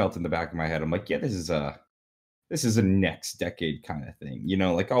always felt in the back of my head, I'm like, yeah, this is a next decade kind of thing. You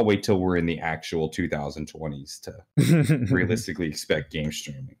know, like I'll wait till we're in the actual 2020s to realistically expect game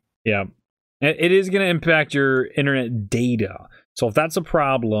streaming. Yeah. It is going to impact your internet data. So if that's a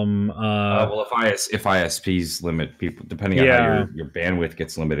problem... well, if ISPs limit people, depending on how your bandwidth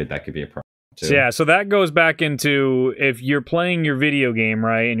gets limited, that could be a problem. So that goes back into if you're playing your video game,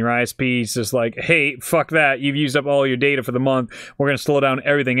 right, and your ISP is just like, hey, fuck that, you've used up all your data for the month, we're going to slow down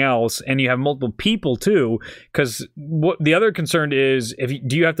everything else, and you have multiple people too, because what the other concern is,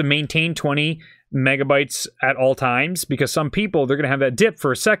 do you have to maintain 20 megabytes at all times? Because some people, they're going to have that dip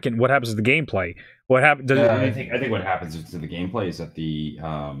for a second. What happens to the gameplay? What happens? I think what happens to the gameplay is that the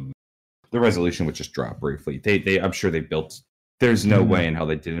resolution would just drop briefly. I'm sure they built. There's no way in hell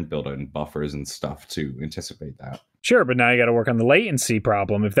they didn't build in buffers and stuff to anticipate that. Sure, but now you got to work on the latency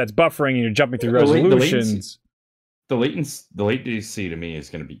problem. If that's buffering and you're jumping through resolutions. The latency to me is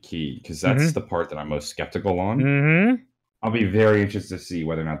going to be key because that's the part that I'm most skeptical on. I'll be very interested to see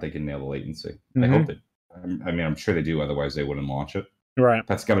whether or not they can nail the latency. I hope it. I mean, I'm sure they do. Otherwise, they wouldn't launch it. Right.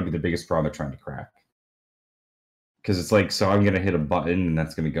 That's got to be the biggest problem they're trying to crack. Because it's like, so I'm going to hit a button and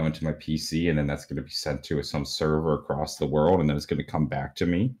that's going to go into my PC and then that's going to be sent to some server across the world and then it's going to come back to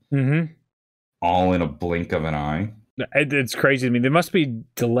me. All in a blink of an eye. It's crazy to me. They must be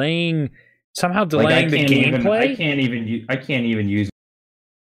somehow delaying the gameplay. I can't even use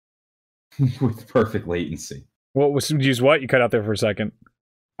with perfect latency. Use what? You cut out there for a second.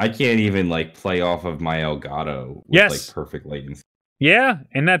 I can't even like play off of my Elgato with like perfect latency. Yeah,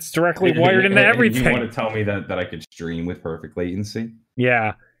 and that's directly wired into everything. You want to tell me that I could stream with perfect latency?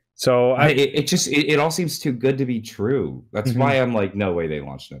 Yeah. So it all seems too good to be true. That's why I'm like, no way they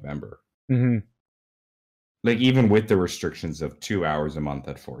launched November. Like even with the restrictions of 2 hours a month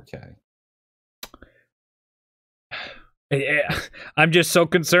at 4K. I'm just so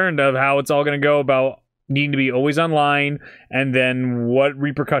concerned of how it's all going to go about needing to be always online, and then what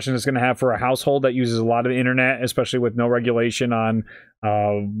repercussions it's going to have for a household that uses a lot of the internet, especially with no regulation on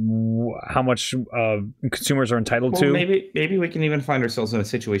how much consumers are entitled to. Maybe we can even find ourselves in a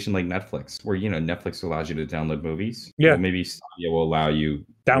situation like Netflix, where Netflix allows you to download movies. Yeah, well, maybe Stadia will allow you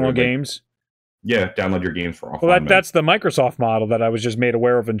download games. Yeah, download your games for offline. Well, that's the Microsoft model that I was just made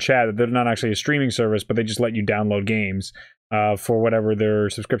aware of in chat. That they're not actually a streaming service, but they just let you download games for whatever their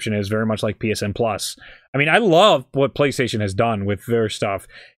subscription is, very much like PSN Plus. I mean, I love what PlayStation has done with their stuff.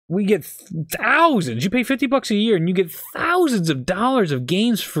 We get thousands. You pay $50 a year, and you get thousands of dollars of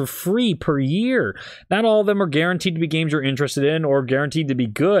games for free per year. Not all of them are guaranteed to be games you're interested in or guaranteed to be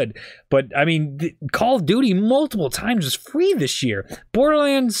good. But, I mean, Call of Duty multiple times is free this year.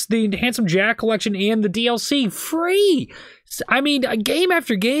 Borderlands, the Handsome Jack collection, and the DLC, free. I mean, game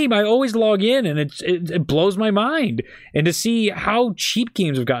after game, I always log in, and it blows my mind. And to see how cheap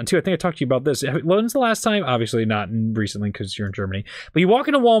games have gotten, too. I think I talked to you about this. When's the last time? Obviously not recently, because you're in Germany. But you walk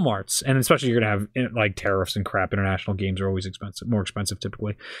into Walmarts, and especially you're going to have, like, tariffs and crap. International games are always expensive, more expensive,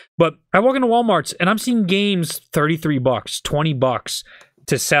 typically. But I walk into Walmarts, and I'm seeing games $33, $20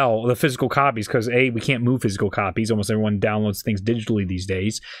 to sell the physical copies, because we can't move physical copies. Almost everyone downloads things digitally these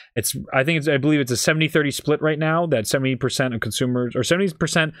days. I believe it's a 70-30 split right now, that 70% of consumers, or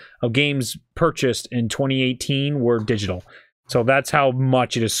 70% of games purchased in 2018 were digital. So that's how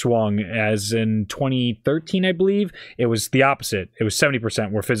much it has swung. As in 2013, I believe, it was the opposite. It was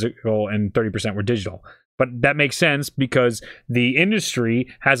 70% were physical and 30% were digital. But that makes sense because the industry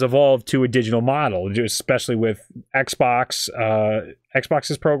has evolved to a digital model, especially with Xbox's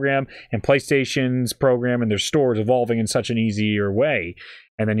program and PlayStation's program and their stores evolving in such an easier way.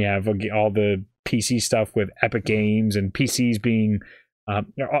 And then you have all the PC stuff with Epic Games and PCs being,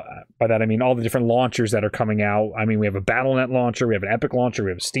 by that I mean all the different launchers that are coming out. I mean, we have a Battle.net launcher, we have an Epic launcher,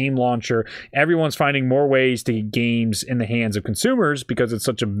 we have a Steam launcher. Everyone's finding more ways to get games in the hands of consumers because it's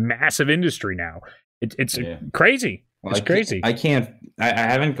such a massive industry now. It's crazy. Well, it's crazy. I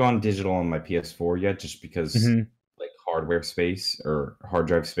haven't gone digital on my PS4 yet, just because like hardware space or hard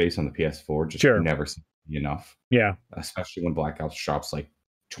drive space on the PS4 just never seems to be enough. Yeah. Especially when Black Ops drops like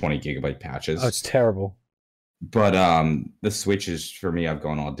 20 gigabyte patches. Oh, it's terrible. But the Switch is, for me, I've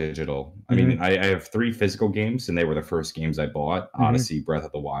gone all digital. I mean, I have 3 physical games, and they were the first games I bought: Odyssey, Breath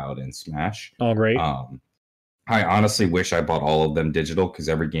of the Wild, and Smash. Oh, great. I honestly wish I bought all of them digital, because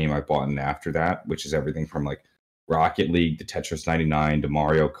every game I bought in after that, which is everything from like Rocket League to Tetris 99 to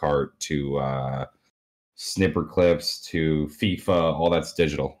Mario Kart to Snipper Clips to FIFA, all that's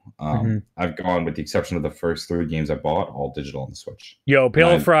digital. I've gone, with the exception of the first 3 games I bought, all digital on the Switch. Yo,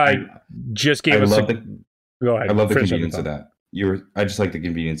 Pale Fry just gave us Go ahead. I love the convenience of that. I just like the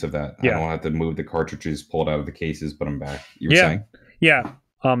convenience of that. Yeah. I don't have to move the cartridges, pull it out of the cases, put them back. You were saying? Yeah.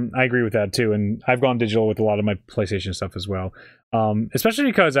 I agree with that too, and I've gone digital with a lot of my PlayStation stuff as well. Especially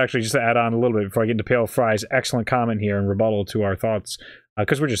because, actually, just to add on a little bit before I get into Pale Fry's excellent comment here and rebuttal to our thoughts,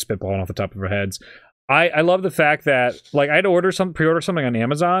 because we're just spitballing off the top of our heads. I love the fact that, like, I had to pre-order something on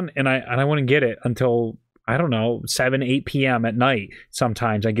Amazon, and I wouldn't get it until, I don't know, 7, 8 p.m. at night.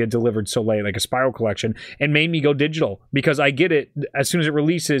 Sometimes I get it delivered so late, like a Spiral Collection, and made me go digital, because I get it as soon as it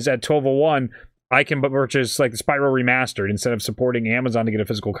releases at 12:01. I can purchase like the Spiral Remastered instead of supporting Amazon to get a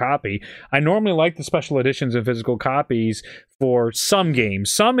physical copy. I normally like the special editions and physical copies for some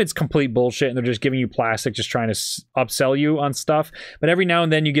games. Some it's complete bullshit and they're just giving you plastic, just trying to upsell you on stuff. But every now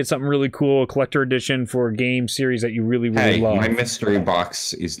and then you get something really cool, a collector edition for a game series that you really, really love. My mystery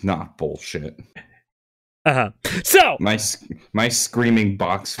box is not bullshit. So my screaming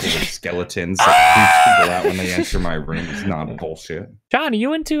box full of skeletons that creeps people out when they enter my room is not bullshit. John, are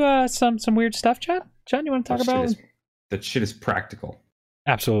you into some weird stuff, John? John, you want to talk about? That shit is practical.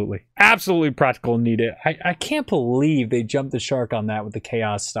 Absolutely practical and needed. I can't believe they jumped the shark on that with the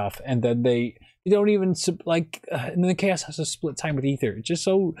Chaos stuff, and then they don't even and then the Chaos has to split time with Ether. It's just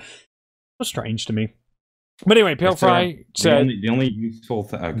so strange to me. But anyway, Pale Fry said the only useful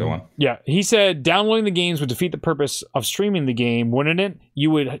thing. Go on. Yeah, he said downloading the games would defeat the purpose of streaming the game, wouldn't it?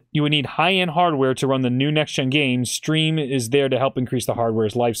 You would need high-end hardware to run the new next-gen games. Stream is there to help increase the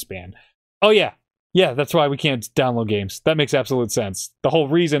hardware's lifespan. Oh yeah, that's why we can't download games. That makes absolute sense. The whole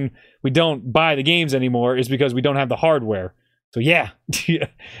reason we don't buy the games anymore is because we don't have the hardware. So yeah,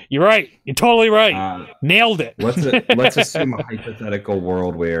 you're right. You're totally right. Nailed it. Let's assume a hypothetical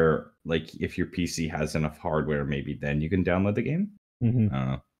world where, like, if your PC has enough hardware, maybe then you can download the game.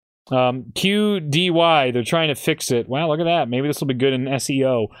 QDY, they're trying to fix it. Wow, look at that. Maybe this will be good in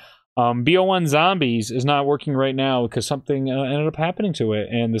SEO. BO1 Zombies is not working right now because something ended up happening to it,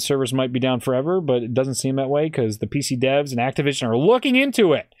 and the servers might be down forever, but it doesn't seem that way because the PC devs and Activision are looking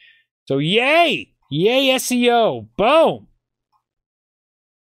into it. So yay! Yay SEO! Boom!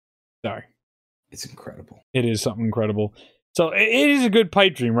 Sorry. It's incredible. It is something incredible. So it is a good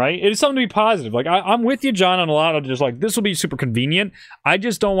pipe dream, right? It is something to be positive. Like I'm with you, John, on a lot of just like this will be super convenient. I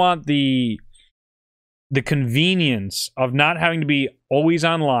just don't want the convenience of not having to be always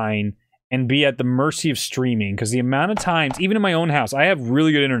online and be at the mercy of streaming, because the amount of times, even in my own house, I have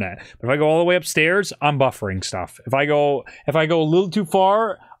really good internet. But if I go all the way upstairs, I'm buffering stuff. If I go a little too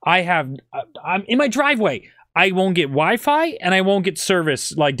far, I'm in my driveway. I won't get Wi-Fi and I won't get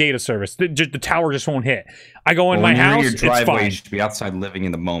service, like data service. The tower just won't hit. I go in my house, your driveway, it's fine. You should be outside living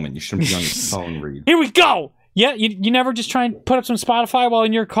in the moment. You shouldn't be on your phone, Reed. Here we go. Yeah, you never just try and put up some Spotify while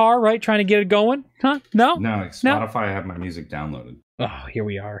in your car, right? Trying to get it going? Huh? No? No, Spotify, I have my music downloaded. Oh, here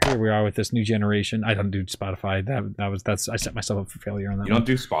we are. Here we are with this new generation. I don't do Spotify. I set myself up for failure on that. You don't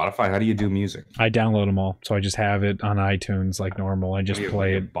do Spotify? How do you do music? I download them all, so I just have it on iTunes like normal. I just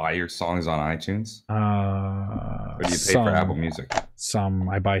play it. Buy your songs on iTunes? Or do you pay for Apple Music?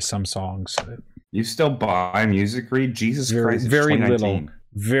 I buy some songs. You still buy music, Reed? Jesus Christ! Very little.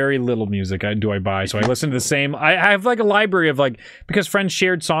 Very little music I buy. So I listen to the same. I have like a library of like, because friends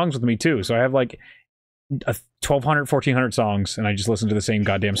shared songs with me too. So I have like 1,200, 1,400 songs, and I just listen to the same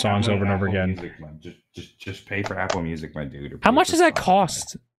goddamn songs over and over again. Music, just pay for Apple Music, my dude. How much does that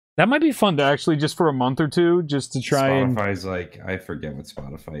cost? That might be fun to actually just for a month or two, just to try. Spotify's like, I forget what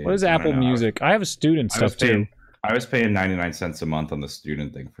Spotify is. What is Apple Music? I have a student stuff too. I was paying 99 cents a month on the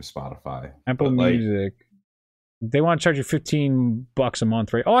student thing for Spotify. Apple Music. They want to charge you $15 a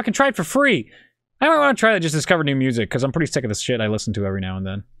month, right? Oh, I can try it for free. I might want to try that, just discover new music, because I'm pretty sick of the shit I listen to every now and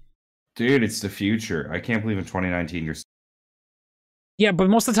then. Dude, it's the future. I can't believe in 2019 you're... Yeah, but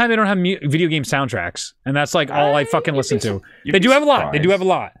most of the time they don't have video game soundtracks, and that's like all I fucking listen to. They do have a lot. They do have a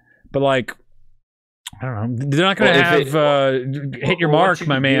lot. But like, I don't know. They're not going to have hit your mark,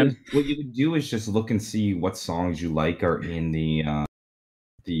 my man. What you could do is just look and see what songs you like are in the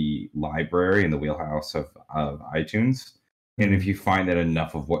library in the wheelhouse of iTunes, and if you find that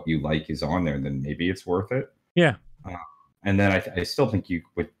enough of what you like is on there, then maybe it's worth it. Yeah. And then I still think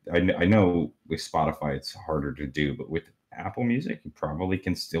I know with Spotify it's harder to do, but with Apple Music you probably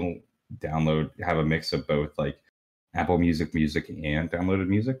can still have a mix of both, like Apple Music and downloaded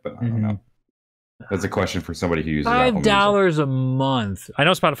music. But I don't know. That's a question for somebody who uses $5 a month. I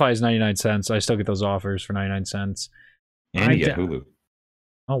know Spotify is 99 cents. I still get those offers for 99 cents. And you get Hulu.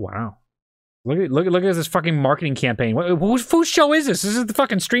 Oh wow! Look at this fucking marketing campaign. Whose show is this? Is it the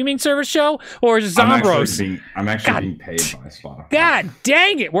fucking streaming service show, or is it Zombros? I'm actually being paid by Spotify. God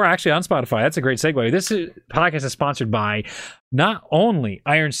dang it! We're actually on Spotify. That's a great segue. This podcast is sponsored by not only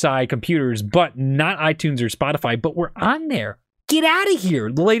Ironside Computers, but not iTunes or Spotify, but we're on there. Get out of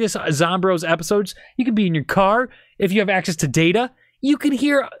here! The latest Zombros episodes. You can be in your car if you have access to data. You can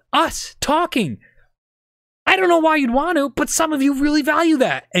hear us talking. I don't know why you'd want to, but some of you really value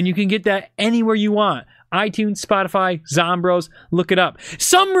that. And you can get that anywhere you want. iTunes, Spotify, Zombros, look it up.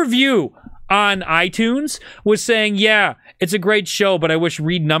 Some review on iTunes was saying, yeah, it's a great show, but I wish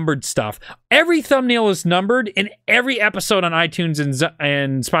Reed numbered stuff. Every thumbnail is numbered, and every episode on iTunes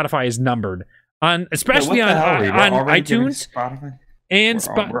and Spotify is numbered. Especially on iTunes and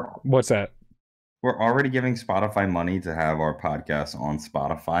what's that? We're already giving Spotify money to have our podcast on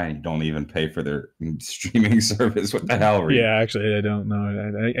Spotify, and you don't even pay for their streaming service. What the hell, Reed? Yeah, actually, I don't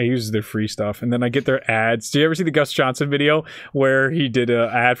know. I use their free stuff, and then I get their ads. Do you ever see the Gus Johnson video where he did an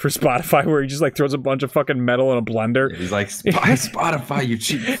ad for Spotify where he just like throws a bunch of fucking metal in a blender? Yeah, he's like, Spotify, you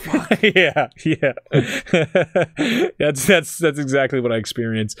cheap fuck. Yeah. That's exactly what I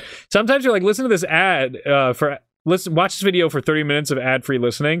experience. Sometimes you're like, listen to this ad watch this video for 30 minutes of ad-free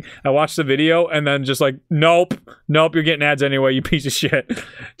listening. I watch the video and then just like, nope, you're getting ads anyway, you piece of shit.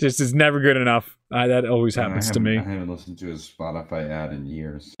 Just is never good enough. That always happens to me. I haven't listened to a Spotify ad in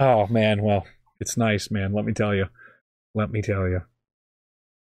years. Oh man, well, it's nice, man. Let me tell you. Not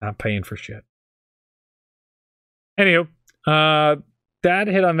paying for shit. Anywho, that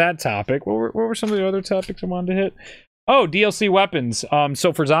hit on that topic. What were some of the other topics I wanted to hit? Oh, DLC weapons.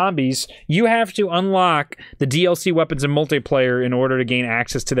 So for zombies, you have to unlock the DLC weapons in multiplayer in order to gain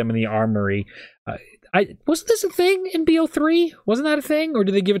access to them in the armory. Wasn't this a thing in BO3? Wasn't that a thing? Or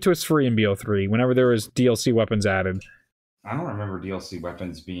did they give it to us free in BO3 whenever there was DLC weapons added? I don't remember DLC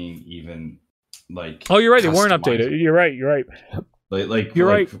weapons being even like... Oh, you're right. They weren't updated. You're right. You're right. Like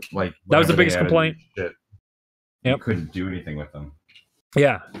that was the biggest complaint. Yep. You couldn't do anything with them.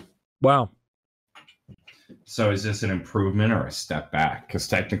 Yeah. Wow. So is this an improvement or a step back? Because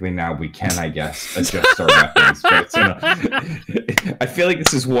technically now we can, I guess, adjust our weapons. But I feel like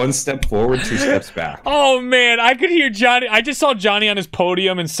this is one step forward, two steps back. Oh man, I could hear Johnny. I just saw Johnny on his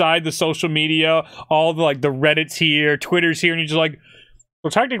podium inside the social media. All the like the Reddit's here, Twitter's here, and he's just like,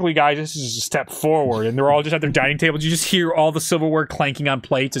 well, technically, guys, this is a step forward. And they're all just at their dining tables. You just hear all the silverware clanking on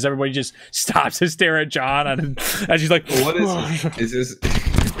plates as everybody just stops to stare at John. As he's like, what is this?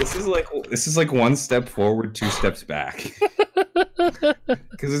 This is like one step forward, two steps back.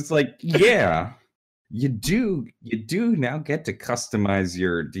 Because it's like, yeah, you do now get to customize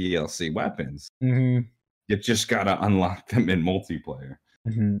your DLC weapons. Mm-hmm. You just gotta unlock them in multiplayer.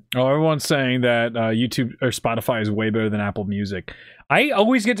 Mm-hmm. Oh, everyone's saying that YouTube or Spotify is way better than Apple Music. I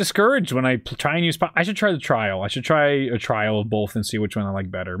always get discouraged when I try and use Spotify. I should try the trial. I should try a trial of both and see which one I like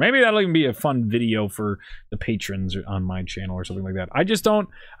better. Maybe that'll even be a fun video for the patrons on my channel or something like that. I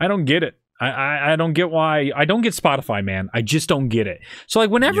don't get it. I don't get why. I don't get Spotify, man. I just don't get it. So like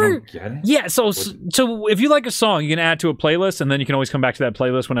whenever, you don't get it? Yeah. So if you like a song, you can add to a playlist, and then you can always come back to that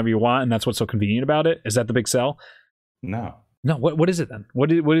playlist whenever you want, and that's what's so convenient about it. Is that the big sell? No, what is it then?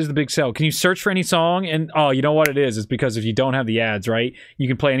 What is the big sell? Can you search for any song? And oh, you know what it is? It's because if you don't have the ads, right, you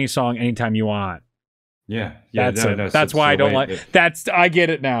can play any song anytime you want. Yeah, that's why I don't like it. I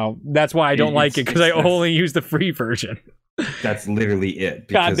get it now. That's why I don't like it, because I only use the free version. That's literally it.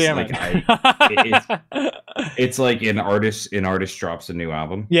 Because, God damn it! It's like an artist drops a new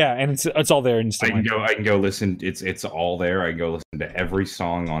album. Yeah, and it's all there instantly. I can go listen. It's all there. I can go listen to every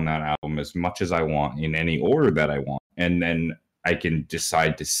song on that album as much as I want in any order that I want. And then I can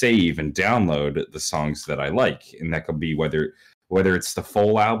decide to save and download the songs that I like, and that could be whether it's the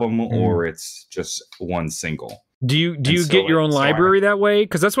full album or it's just one single. Do you get your own library that way?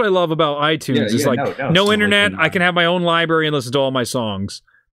 Because that's what I love about iTunes. No internet. I can have my own library and listen to all my songs.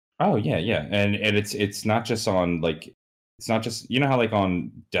 Oh yeah, and it's not just on like, it's not just, you know how like on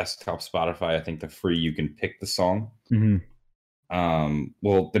desktop Spotify, I think the free you can pick the song. Mm-hmm.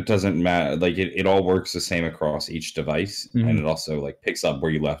 Well, that doesn't matter. Like it all works the same across each device, and it also like picks up where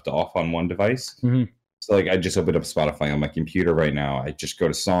you left off on one device. Mm-hmm. So like I just opened up Spotify on my computer right now. I just go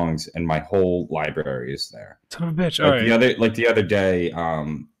to songs, and my whole library is there. Son of a bitch! The other day,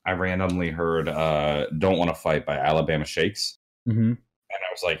 I randomly heard "Don't Want to Fight" by Alabama Shakes, mm-hmm. and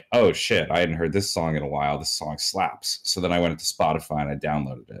I was like, "Oh shit! I hadn't heard this song in a while. This song slaps." So then I went to Spotify and I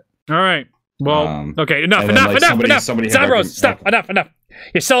downloaded it. All right. Well, okay, enough. Stop. Enough.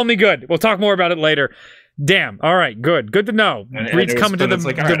 You're selling me good. We'll talk more about it later. Damn. All right, good to know. Reed's coming to the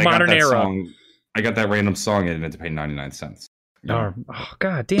modern era. I got that random song and I had to pay 99 cents. Oh,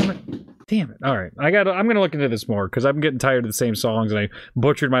 God damn it. All right. I'm going to look into this more, because I'm getting tired of the same songs, and I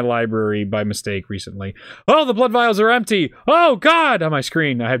butchered my library by mistake recently. Oh, the blood vials are empty. Oh, God. On my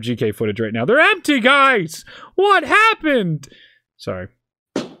screen, I have GK footage right now. They're empty, guys. What happened? Sorry.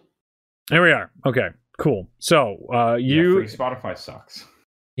 There we are. Okay, cool. So, free Spotify sucks.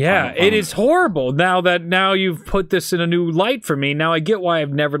 Yeah, it is horrible. Now you've put this in a new light for me. Now I get why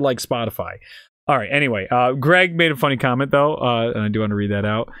I've never liked Spotify. All right. Anyway, Greg made a funny comment though, and I do want to read that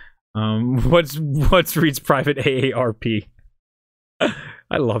out. What's Reed's private AARP?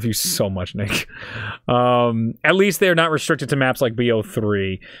 I love you so much, Nick. At least they're not restricted to maps like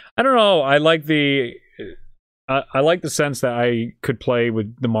BO3. I don't know. I like the sense that I could play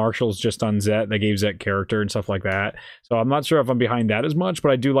with the marshals just on Zet. They gave Zet character and stuff like that. So I'm not sure if I'm behind that as much,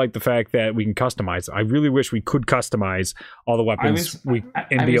 but I do like the fact that we can customize. I really wish we could customize all the weapons in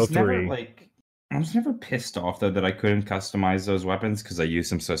BO3. I was never pissed off though that I couldn't customize those weapons, because I use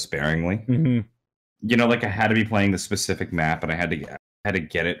them so sparingly. Mm-hmm. You know, like I had to be playing the specific map, and I had to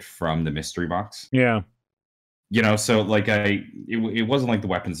get it from the mystery box. Yeah. You know, so like it wasn't like the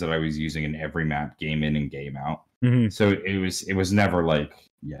weapons that I was using in every map, game in and game out. Mm-hmm. So it was never like,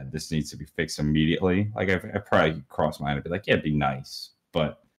 yeah, this needs to be fixed immediately. Like I probably crossed my mind and be like, yeah, it'd be nice,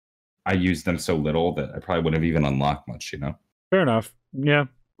 but I used them so little that I probably wouldn't have even unlocked much. You know. Fair enough. Yeah,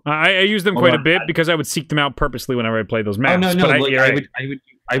 I use them quite a bit because I would seek them out purposely whenever I play those maps. Oh no, but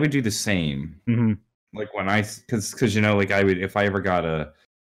I would do the same. Mm-hmm. Like when because you know, like I would, if I ever got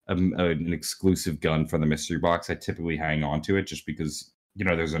an exclusive gun from the mystery box, I typically hang on to it just because, you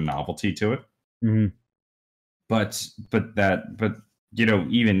know, there's a novelty to it. Mm-hmm. But you know,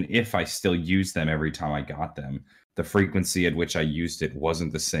 even if I still use them every time I got them, the frequency at which I used it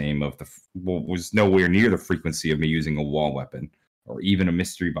wasn't the same was nowhere near the frequency of me using a wall weapon or even a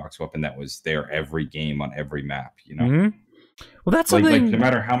mystery box weapon that was there every game on every map, you know? Mm-hmm. Well, that's something... Like no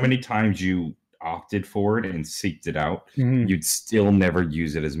matter how many times you opted for it and seeked it out, Mhm. you'd still never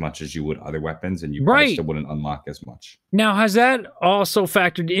use it as much as you would other weapons, and you Right. probably still wouldn't unlock as much. Now, has that also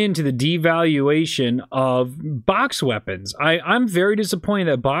factored into the devaluation of box weapons? I'm very disappointed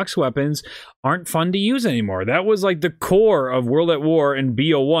that box weapons aren't fun to use anymore. That was like the core of World at War, and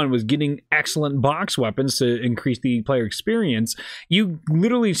BO1 was getting excellent box weapons to increase the player experience. You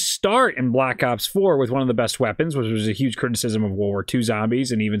literally start in Black Ops 4 with one of the best weapons, which was a huge criticism of World War II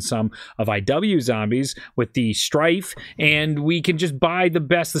zombies and even some of IW zombies, with the Strife, and we can just buy the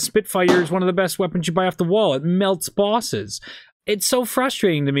best. The Spitfire is one of the best weapons you buy off the wall. It melts bosses. It's so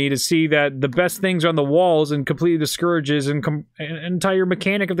frustrating to me to see that the best things are on the walls and completely discourages an entire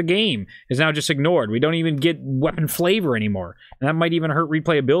mechanic of the game is now just ignored. We don't even get weapon flavor anymore. And that might even hurt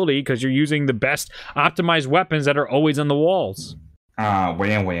replayability because you're using the best optimized weapons that are always on the walls.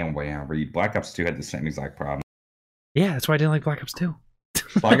 Reed. Black Ops 2 had the same exact problem. Yeah, that's why I didn't like Black Ops 2.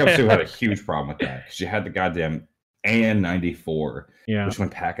 Black Ops 2 had a huge problem with that because you had the goddamn AN-94, Yeah. which when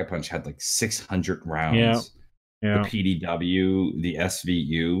Pack-a-Punch had like 600 rounds. Yeah. The PDW, the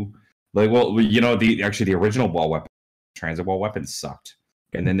SVU. Like, well, you know, the original wall weapon, transit wall weapons sucked.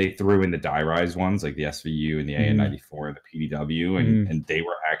 And then they threw in the die-rise ones, like the SVU and the AN-94 and the PDW, and they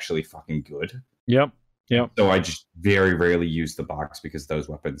were actually fucking good. Yep. So I just very rarely used the box because those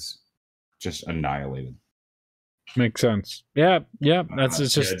weapons just annihilated. Makes sense. Yeah. It's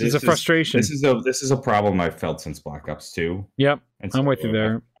a frustration. This is a problem I've felt since Black Ops 2. Yep. And I'm with you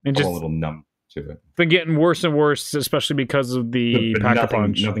there. And I'm just a little numb to it. been getting worse and worse, especially because of the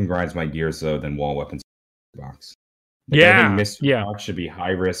Pack-a-Punch. Nothing grinds my gears though than wall weapons box. Mystery box should be high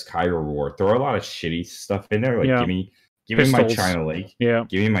risk, high reward. Throw a lot of shitty stuff in there. Like give me my China Lake. Yeah.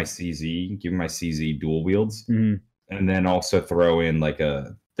 Give me my CZ. Give me my CZ dual wields. Mm-hmm. And then also throw in like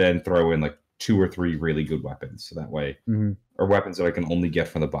 2 or 3 really good weapons. So that way, or weapons that I can only get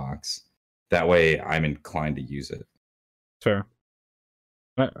from the box. That way, I'm inclined to use it. Fair.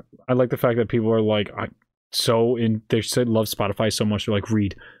 I like the fact that people are like, they said love Spotify so much. They're like,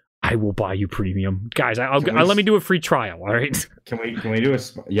 Reed, I will buy you premium, guys. I'll let me do a free trial. All right. Can we do a?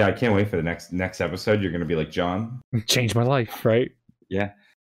 Yeah, I can't wait for the next episode. You're gonna be like, John, change my life, right? Yeah.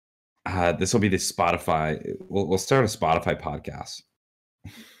 This will be the Spotify. We'll start a Spotify podcast.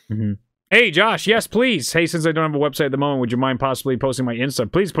 Mm-hmm. Hey, Josh. Yes, please. Hey, since I don't have a website at the moment, would you mind possibly posting my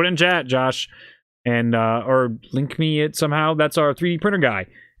Insta? Please put in chat, Josh, and or link me it somehow. That's our 3D printer guy.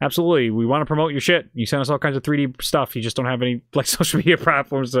 Absolutely. We want to promote your shit. You send us all kinds of 3D stuff. You just don't have any like social media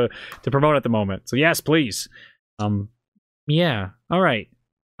platforms to promote at the moment. So yes, please. Yeah. All right.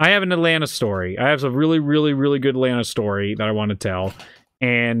 I have an Atlanta story. I have a really, really, really good Atlanta story that I want to tell.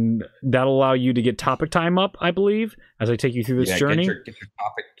 And that'll allow you to get topic time up, I believe, as I take you through this journey. Get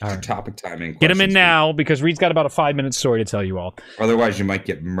your topic time in. Get them in now, because Reed's got about a 5-minute story to tell you all. Otherwise, you might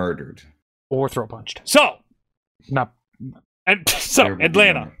get murdered. Or throw punched. So,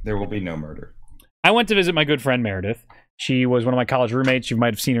 Atlanta. There will be no murder. I went to visit my good friend Meredith. She was one of my college roommates. You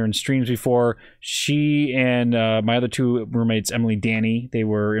might have seen her in streams before. She and my other 2 roommates, Emily, Danny, they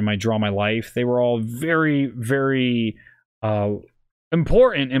were in my Draw My Life. They were all very, very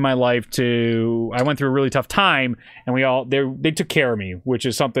important in my life. I went through a really tough time, and they took care of me, which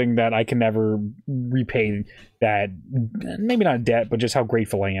is something that I can never repay. That maybe not a debt, but just how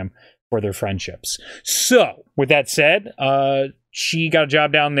grateful I am for their friendships. So with that said, she got a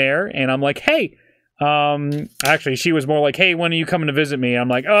job down there, and I'm like, hey, actually she was more like, hey, when are you coming to visit me? I'm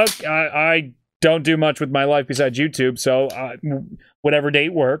like, oh, I don't do much with my life besides YouTube, so whatever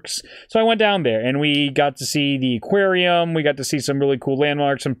date works. So I went down there, and we got to see the aquarium. We got to see some really cool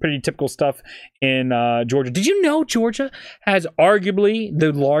landmarks, some pretty typical stuff in Georgia. Did you know Georgia has arguably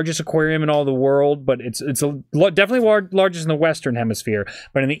the largest aquarium in all the world? But it's definitely largest in the Western Hemisphere.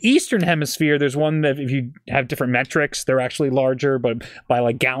 But in the Eastern Hemisphere, there's one that if you have different metrics, they're actually larger. But by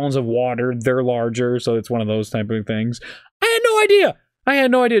like gallons of water, they're larger. So it's one of those type of things. I had no idea.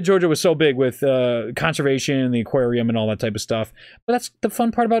 Georgia was so big with conservation and the aquarium and all that type of stuff. But that's the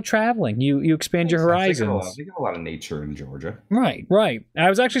fun part about traveling. You expand your horizons. They got a lot of nature in Georgia. Right. I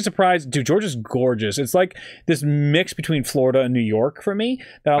was actually surprised. Dude, Georgia's gorgeous. It's like this mix between Florida and New York for me.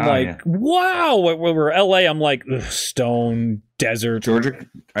 That I'm wow. When we're LA, I'm like, stone, desert. Georgia,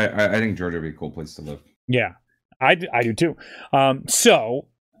 I think Georgia would be a cool place to live. Yeah, I do too. So...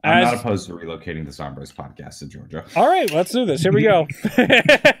 I'm not opposed to relocating the Zombros podcast to Georgia. All right, let's do this. Here we go.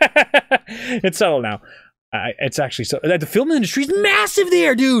 It's settled now. It's actually so. The film industry is massive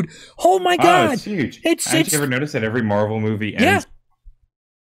there, dude. Oh my god, it's huge. It's you ever noticed that every Marvel movie ends?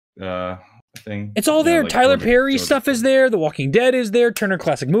 Thing. It's all there. Like Tyler Perry stuff is there. The Walking Dead is there. Turner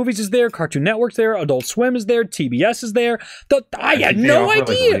Classic Movies is there. Cartoon Network's there. Adult Swim is there. TBS is there. I had no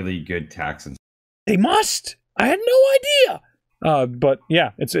idea. Like really good tax and They must. I had no idea. But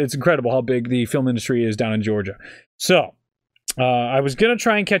yeah, it's incredible how big the film industry is down in Georgia. So I was going to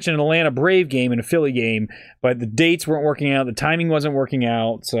try and catch an Atlanta Brave game and a Philly game, but the dates weren't working out. The timing wasn't working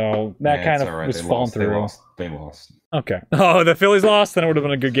out. So that kind of was falling through. They lost. Okay. Oh, the Phillies lost? Then it would have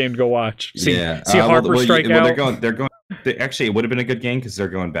been a good game to go watch. See Harper strike out. Actually, it would have been a good game because they're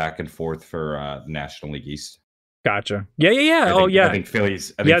going back and forth for the National League East. Gotcha. Yeah. I think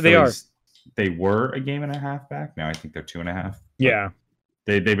Phillies. They are. They were a game and a half back. Now I think they're 2.5. Yeah.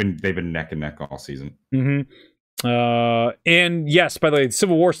 They've been neck and neck all season. Mm-hmm. And yes, by the way, the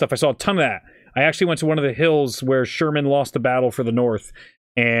Civil War stuff, I saw a ton of that. I actually went to one of the hills where Sherman lost the battle for the North,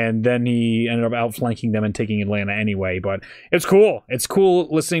 and then he ended up outflanking them and taking Atlanta anyway. But it's cool. It's cool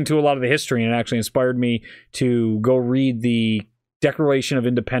listening to a lot of the history, and it actually inspired me to go read the Declaration of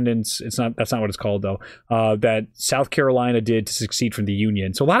Independence. That's not what it's called though. That South Carolina did to succeed from the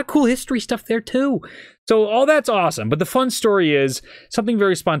Union. So a lot of cool history stuff there too. So all that's awesome. But the fun story is something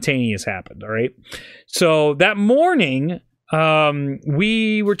very spontaneous happened. All right. So that morning,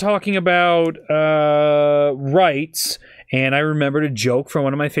 we were talking about rights. And I remembered a joke from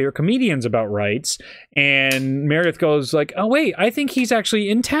one of my favorite comedians about rights. And Meredith goes like, "Oh wait, I think he's actually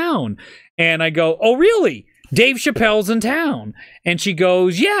in town." And I go, "Oh really? Dave Chappelle's in town." And she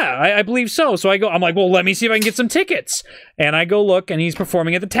goes, "Yeah, I believe so." So I'm like, "Well, let me see if I can get some tickets." And I go look, and he's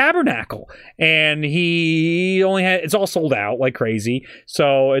performing at the Tabernacle. And he only it's all sold out like crazy.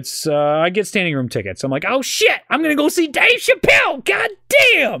 So it's, I get standing room tickets. I'm like, "Oh shit, I'm going to go see Dave Chappelle. God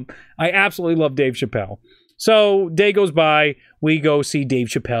damn." I absolutely love Dave Chappelle. So day goes by, we go see Dave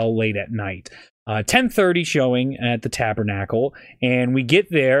Chappelle late at night. 10:30 showing at the Tabernacle, and we get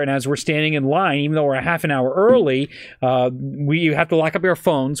there, and as we're standing in line, even though we're a half an hour early, we have to lock up our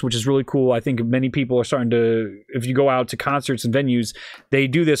phones, which is really cool. I think many people are starting to, if you go out to concerts and venues, they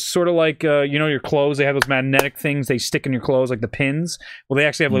do this sort of like, your clothes, they have those magnetic things they stick in your clothes, like the pins. Well, they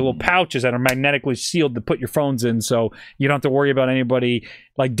actually have like little pouches that are magnetically sealed to put your phones in, so you don't have to worry about anybody.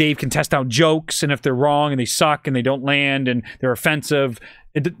 Like Dave can test out jokes, and if they're wrong and they suck and they don't land and they're offensive,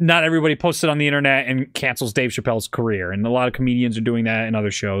 not everybody posts it on the internet and cancels Dave Chappelle's career. And a lot of comedians are doing that in other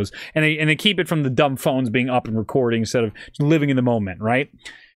shows. And they keep it from the dumb phones being up and recording instead of living in the moment, right?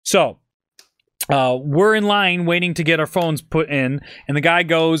 So we're in line waiting to get our phones put in. And the guy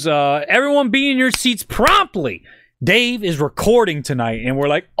goes, "Everyone be in your seats promptly. Dave is recording tonight." And we're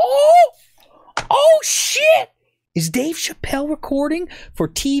like, oh shit. Is Dave Chappelle recording for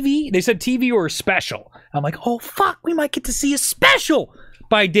TV? They said TV or a special. I'm like, oh fuck, we might get to see a special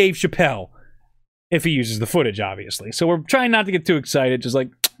by Dave Chappelle. If he uses the footage, obviously. So we're trying not to get too excited, just like,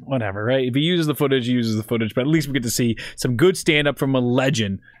 whatever, right? If he uses the footage, he uses the footage. But at least we get to see some good stand-up from a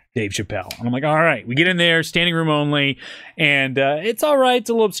legend, Dave Chappelle. And I'm like, all right, we get in there, standing room only, and it's all right. It's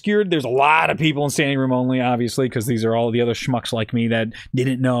a little obscured. There's a lot of people in standing room only, obviously, because these are all the other schmucks like me that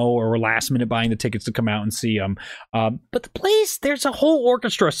didn't know or were last minute buying the tickets to come out and see them. But the place, there's a whole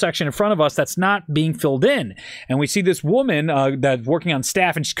orchestra section in front of us that's not being filled in. And we see this woman that's working on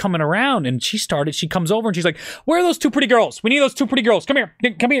staff, and she's coming around, and she comes over, and she's like, "Where are those two pretty girls? We need those two pretty girls. Come here.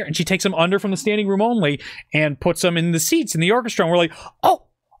 Come here." And she takes them under from the standing room only and puts them in the seats in the orchestra. And we're like,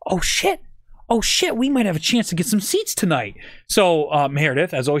 oh shit, we might have a chance to get some seats tonight. So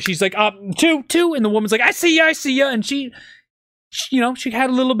Meredith, as always, she's like, two, and the woman's like, I see ya, and she had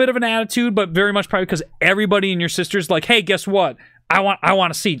a little bit of an attitude, but very much probably because everybody and your sister's like, hey, guess what? I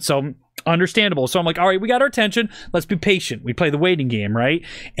want a seat, so understandable. So I'm like, all right, we got our attention, let's be patient. We play the waiting game, right?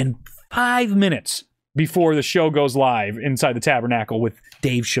 And 5 minutes before the show goes live inside the Tabernacle with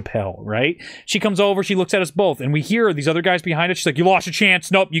Dave Chappelle, right? She comes over, she looks at us both, and we hear these other guys behind us. She's like, you lost your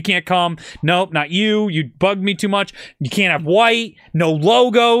chance. Nope, you can't come. Nope, not you. You bugged me too much. You can't have white. No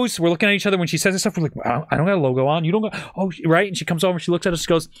logos. We're looking at each other when she says this stuff. We're like, well, I don't got a logo on. You don't got, oh, right? And she comes over, she looks at us, she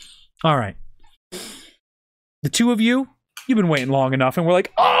goes, all right. The two of you, you've been waiting long enough. And we're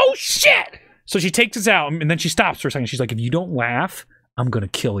like, oh, shit. So she takes us out, and then she stops for a second. She's like, if you don't laugh, I'm going to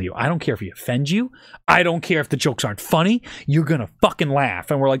kill you. I don't care if he offends you. I don't care if the jokes aren't funny. You're going to fucking laugh.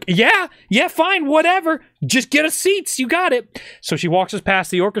 And we're like, yeah, fine, whatever. Just get us seats. You got it. So she walks us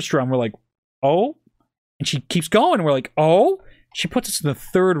past the orchestra, and we're like, oh. And she keeps going. And we're like, oh. She puts us in the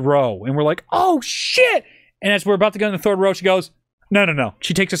third row. And we're like, oh, shit. And as we're about to go in the third row, she goes, no.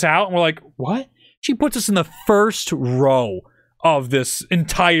 She takes us out, and we're like, what? She puts us in the first row of this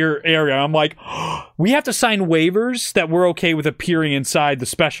entire area. I'm like, we have to sign waivers that we're okay with appearing inside the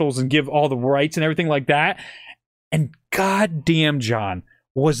specials and give all the rights and everything like that. And goddamn, John,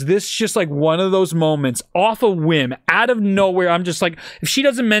 was this just like one of those moments off a whim, out of nowhere? I'm just like, if she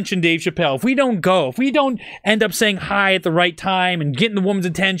doesn't mention Dave Chappelle, if we don't end up saying hi at the right time and getting the woman's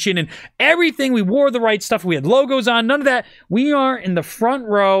attention and everything, we wore the right stuff, we had logos on, none of that. We are in the front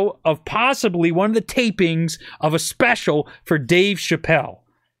row of possibly one of the tapings of a special for Dave Chappelle.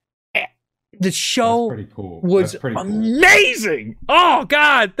 The show was amazing. Oh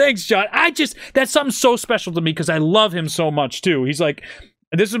God, thanks, John. That's something so special to me because I love him so much too. He's like,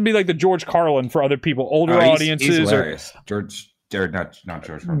 this would be like the George Carlin for other people, older audiences. He's hilarious. Not George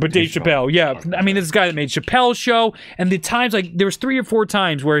Carlin, but Dave Chappelle. Yeah, I mean, this guy that made Chappelle's Show, and the times, like there was 3 or 4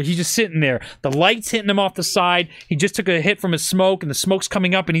 times where he's just sitting there, the lights hitting him off the side. He just took a hit from his smoke, and the smoke's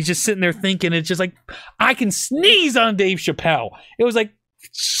coming up, and he's just sitting there thinking. It's just like, I can sneeze on Dave Chappelle. It was like,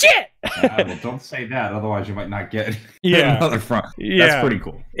 shit. Well, don't say that, otherwise you might not get another front. Yeah, that's pretty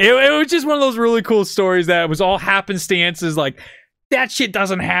cool. It was just one of those really cool stories that was all happenstances. Like, that shit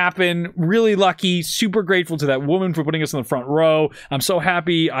doesn't happen. Really lucky. Super grateful to that woman for putting us in the front row. I'm so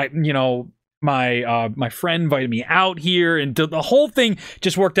happy. My friend invited me out here, and the whole thing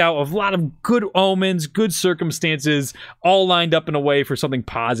just worked out with a lot of good omens, good circumstances, all lined up in a way for something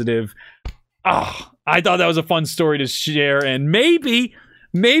positive. I thought that was a fun story to share, and maybe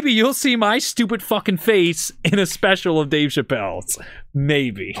you'll see my stupid fucking face in a special of Dave Chappelle's.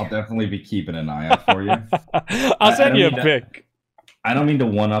 Maybe. I'll definitely be keeping an eye out for you. I'll send you a pic. I don't mean to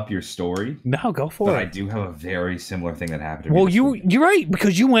one-up your story. No, go for it. I do have a very similar thing that happened to me. Well, you're right,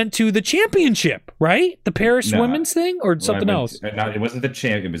 because you went to the championship, right? The Paris women's thing, or something else? No, it wasn't the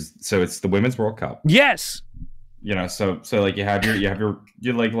champ. It's the Women's World Cup. Yes. You know, so like you have your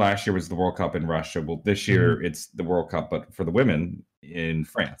like last year was the World Cup in Russia. Well, this year it's the World Cup, but for the women in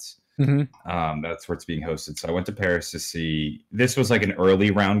France. Mm-hmm. That's where it's being hosted. So I went to Paris to see. This was like an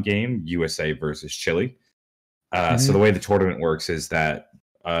early round game, USA versus Chile. So the way the tournament works is that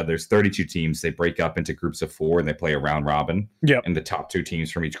there's 32 teams. They break up into groups of 4 and they play a round robin. Yep. And the top 2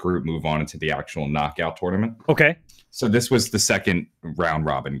 teams from each group move on into the actual knockout tournament. Okay. So this was the second round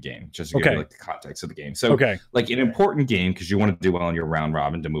robin game, just to give you like the context of the game. So like an important game because you want to do well in your round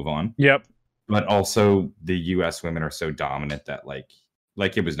robin to move on. Yep. But also the US women are so dominant that like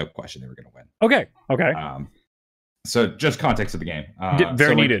it was no question they were going to win. Okay. So just context of the game.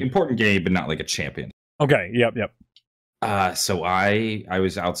 Very needed. Important game, but not like a champion. Okay. Yep. So I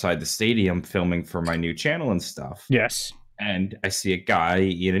was outside the stadium filming for my new channel and stuff. Yes. And I see a guy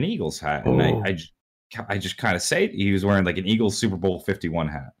in an Eagles hat, and I just kind of say he was wearing like an Eagles Super Bowl 51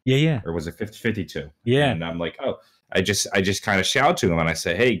 hat. Yeah. Or was it 52? Yeah. And I'm like, I just kind of shout to him and I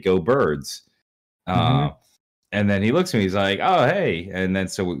say, "Hey, go Birds!" And then he looks at me. He's like, "Oh, hey!" And then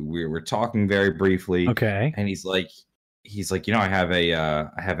so we were talking very briefly. Okay. And he's like, I have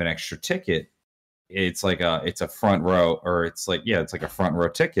an extra ticket. It's a front row, or it's like a front row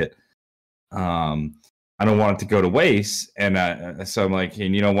ticket. I don't want it to go to waste, and so I'm like,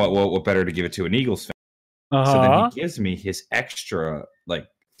 and you know what better to give it to an Eagles fan? So then he gives me his extra like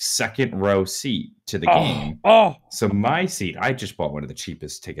second row seat to the game. So my seat, I just bought one of the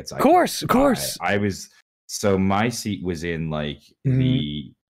cheapest tickets. Of course. So my seat was in like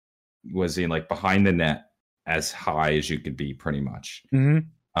behind the net, as high as you could be, pretty much.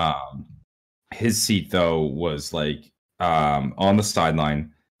 His seat though was like on the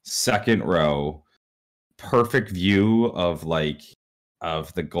sideline, second row, perfect view of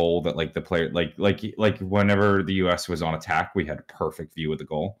the goal that like the player like whenever the US was on attack, we had a perfect view of the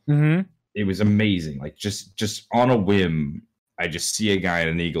goal. It was amazing. Like just on a whim, I just see a guy in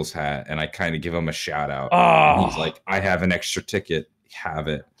an Eagles hat and I kind of give him a shout out. And he's like, "I have an extra ticket, have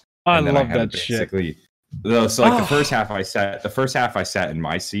it." And I love that shit. So like the first half I sat in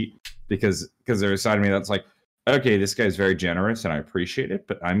my seat because there was a side of me that's like, okay, this guy's very generous and I appreciate it,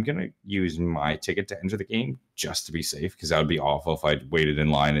 but I'm going to use my ticket to enter the game just to be safe, because that would be awful if I'd waited in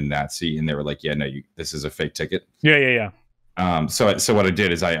line in that seat and they were like, "Yeah, no, this is a fake ticket." Yeah. So what I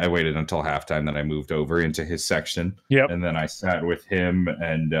did is I waited until halftime, then I moved over into his section. Yep. And then I sat with him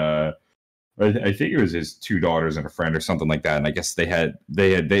and I think it was his 2 daughters and a friend or something like that. And I guess they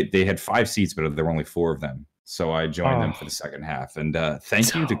had 5 seats, but there were only 4 of them. So I joined them for the second half. And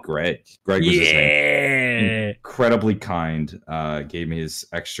thank you to Greg. Greg was his name. Incredibly kind. Gave me his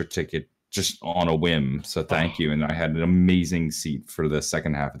extra ticket just on a whim. So thank you. And I had an amazing seat for the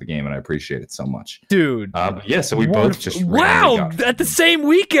second half of the game, and I appreciate it so much. Dude. So we both just at the same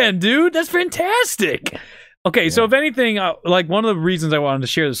weekend, dude. That's fantastic. Okay, so if anything, like one of the reasons I wanted to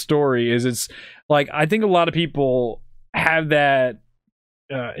share the story is it's like I think a lot of people have that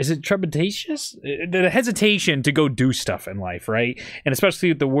is it trepidatious? The hesitation to go do stuff in life, right? And especially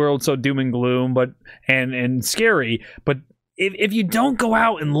with the world so doom and gloom, and scary. But if you don't go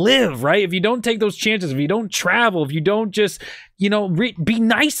out and live, right? If you don't take those chances, if you don't travel, if you don't just, be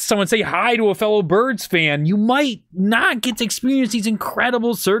nice to someone, say hi to a fellow Birds fan, you might not get to experience these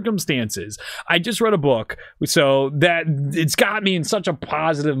incredible circumstances. I just read a book, so that it's got me in such a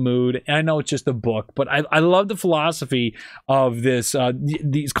positive mood. And I know it's just a book, but I love the philosophy of this.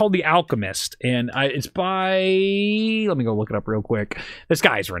 It's called The Alchemist, and it's by, let me go look it up real quick. This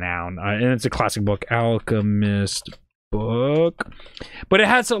guy's renowned, and it's a classic book, Alchemist book, but it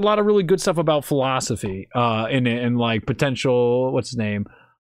has a lot of really good stuff about philosophy in it, and like potential, what's his name,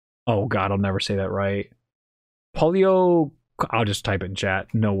 oh god, I'll never say that right, Polio, I'll just type it in chat,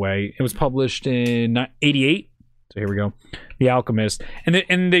 no way, it was published in 88, so here we go, The Alchemist,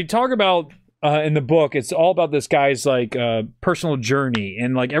 and they talk about in the book, it's all about this guy's like personal journey,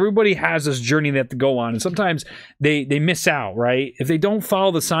 and like everybody has this journey they have to go on, and sometimes they miss out, right? If they don't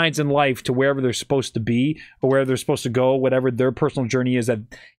follow the signs in life to wherever they're supposed to be or where they're supposed to go, whatever their personal journey is that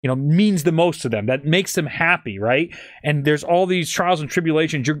means the most to them, that makes them happy, right? And there's all these trials and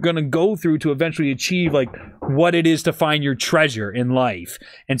tribulations you're gonna go through to eventually achieve like what it is to find your treasure in life.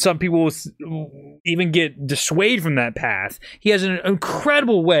 And some people will even get dissuaded from that path. He has an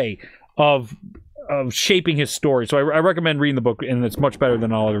incredible way of shaping his story. So I recommend reading the book, and it's much better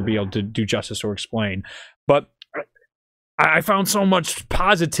than I'll ever be able to do justice or explain. But I found so much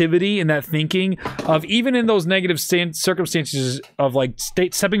positivity in that thinking of, even in those negative circumstances of like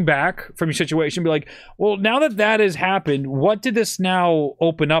stepping back from your situation, be like, well, now that has happened, what did this now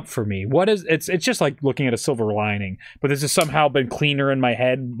open up for me? What is it's just like looking at a silver lining, but this has somehow been cleaner in my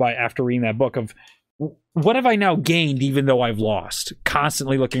head after reading that book of, what have I now gained even though I've lost?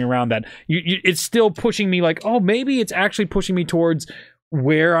 Constantly looking around that. It's still pushing me like, oh, maybe it's actually pushing me towards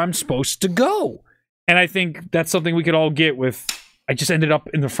where I'm supposed to go. And I think that's something we could all get with, I just ended up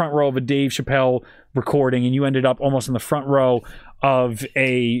in the front row of a Dave Chappelle recording, and you ended up almost in the front row of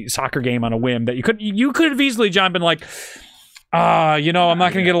a soccer game on a whim that you could have easily, John, been like, I'm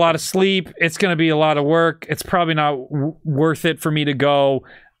not going to get a lot of sleep. It's going to be a lot of work. It's probably not worth it for me to go.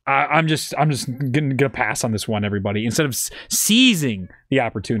 I'm just gonna pass on this one, everybody, instead of seizing the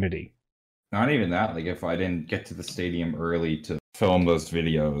opportunity. Not even that. Like, if I didn't get to the stadium early to film those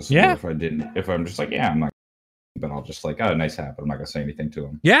videos, yeah. Or if I'm just like, I'm not, but I'll just like, nice hat, but I'm not gonna say anything to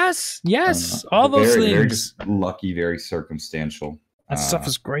him. Yes, all those things. Very just lucky, very circumstantial. That stuff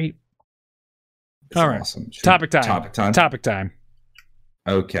is great. All right, awesome. Topic time.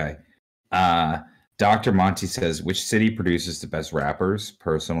 Okay. Dr. Monty says, which city produces the best rappers?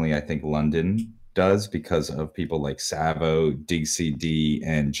 Personally, I think London does, because of people like Savo, Dig CD,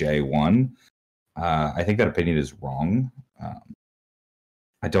 and J1. I think that opinion is wrong.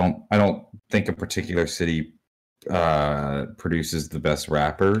 I don't think a particular city produces the best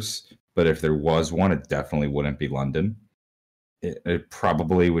rappers, but if there was one, it definitely wouldn't be London. It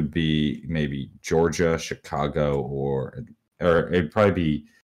probably would be maybe Georgia, Chicago, or it'd probably be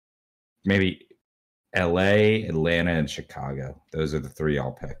maybe LA, Atlanta, and Chicago. Those are the three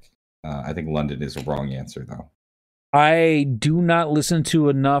I'll pick. I think London is a wrong answer, though. I do not listen to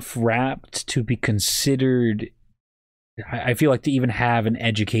enough rap to be considered, I feel like, to even have an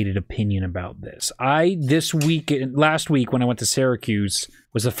educated opinion about this. Last week when I went to Syracuse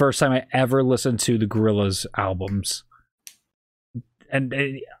was the first time I ever listened to the Gorillaz albums. And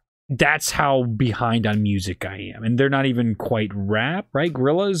that's how behind on music I am. And they're not even quite rap, right?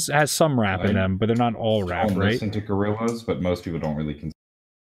 Gorillaz has some rap in them, but they're not all rap, right? I listen to Gorillaz, but most people don't really consider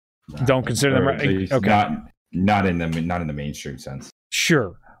rap. Don't consider them rap? Okay. Not in the mainstream sense.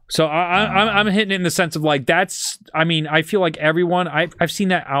 Sure. So I'm hitting it in the sense of like, I feel like everyone, I've seen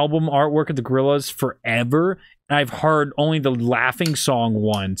that album artwork of the Gorillaz forever, and I've heard only the Laughing song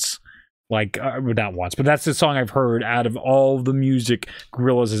once. Like, not once, but that's the song I've heard out of all the music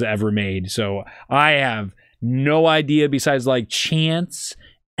Gorillaz has ever made. So I have no idea besides like Chance,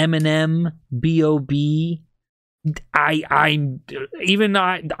 Eminem, B.O.B. I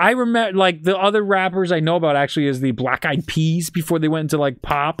remember like the other rappers I know about actually is the Black Eyed Peas before they went into like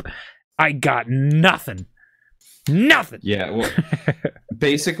pop. I got nothing. Yeah, well,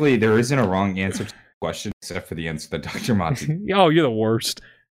 basically there isn't a wrong answer to the question except for the answer that Dr. Monty. Oh, you're the worst.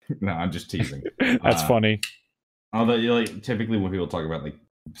 No, I'm just teasing. That's funny. Although, typically when people talk about like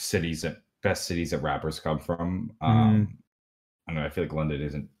best cities that rappers come from, I don't know. I feel like London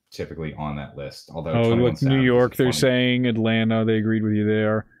isn't typically on that list. Although, look, New York, they're saying Atlanta. They agreed with you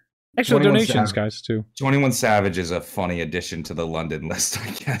there. Actually, donations, guys, too. 21 Savage is a funny addition to the London list, I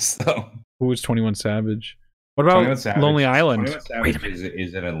guess. Though. Who is 21 Savage? What about Lonely Island? 21 Savage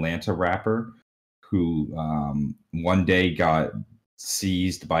is an Atlanta rapper who one day got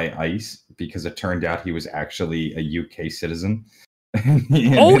seized by ICE because it turned out he was actually a UK citizen.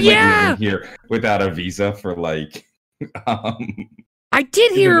 Oh yeah, living here without a visa for like. I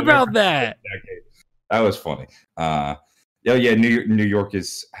did hear about that. That was funny. New York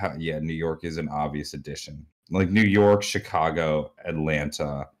is New York is an obvious addition. Like New York, Chicago,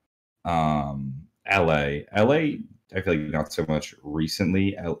 Atlanta, LA. LA, I feel like not so much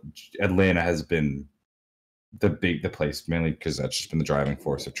recently. Atlanta has been the place mainly because that's just been the driving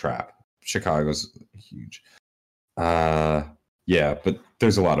force of trap. Chicago's huge. Yeah, but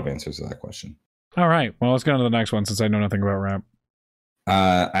there's a lot of answers to that question. All right, well, let's go on to the next one since I know nothing about rap.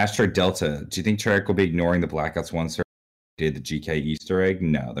 Asteroid Delta, do you think Treyarch will be ignoring the Blackouts 1 server? Did the GK Easter egg?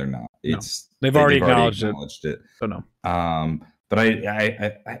 No, they're not. They've already acknowledged it. So no. But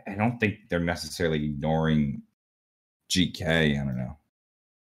I don't think they're necessarily ignoring GK. I don't know.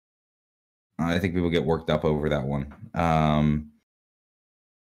 I think people get worked up over that one.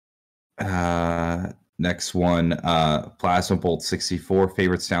 Next one, Plasma Bolt 64,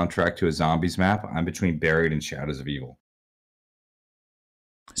 favorite soundtrack to a zombies map. I'm between Buried and Shadows of Evil.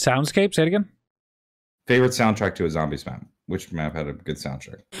 Soundscape, say it again. Favorite soundtrack to a zombies map. Which map had a good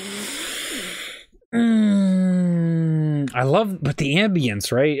soundtrack? I love, but the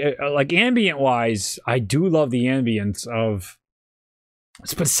ambience, right? Like ambient wise, I do love the ambience of.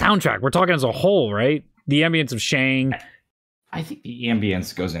 But soundtrack, we're talking as a whole, right? The ambience of Shang. I think the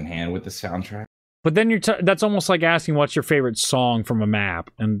ambience goes in hand with the soundtrack. But then that's almost like asking what's your favorite song from a map,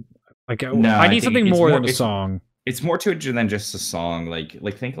 and like I need something more than a song. It's more to it than just a song. Like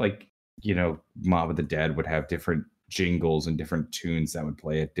think like Mob of the Dead would have different jingles and different tunes that would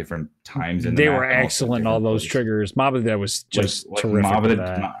play at different times. They were excellent. All those triggers. Mob of the Dead was just terrific. Mob of the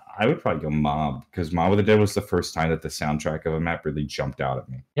Dead, I would probably go Mob because Mob of the Dead was the first time that the soundtrack of a map really jumped out at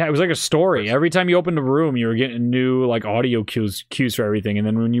me. Yeah, it was like a story. Every time you opened a room, you were getting new like audio cues for everything, and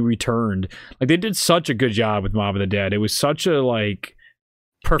then when you returned, like they did such a good job with Mob of the Dead. It was such a like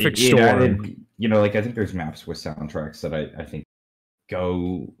perfect story. Like I think there's maps with soundtracks that I think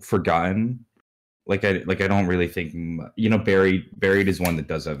go forgotten. Like I don't really think Buried is one that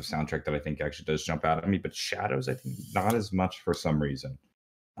does have a soundtrack that I think actually does jump out at me, but Shadows I think not as much for some reason.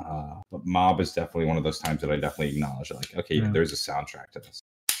 But Mob is definitely one of those times that I definitely acknowledge. Like, okay, there's a soundtrack to this.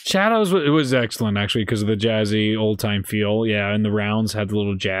 Shadows, it was excellent actually because of the jazzy old time feel. Yeah, and the rounds had the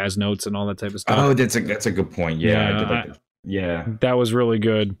little jazz notes and all that type of stuff. Oh, that's a good point. Yeah, that was really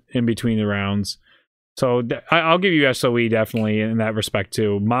good in between the rounds. So I'll give you SOE definitely in that respect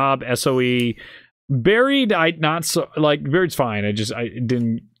too. Mob, SOE, Buried. Buried's fine. I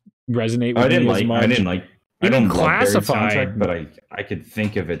didn't resonate with me as much. I didn't like. Even I don't Classified, but I could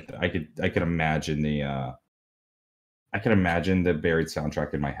think of it. I could imagine the Buried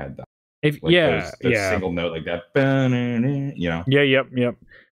soundtrack in my head though. Single note like that. Yep.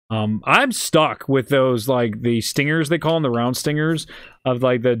 I'm stuck with those like the stingers they call them, the round stingers of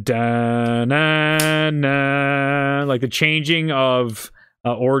like the da na na, like the changing of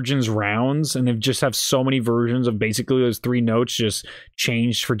Origins rounds, and they just have so many versions of basically those three notes just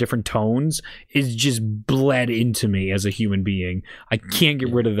changed for different tones. Is just bled into me as a human being. I can't get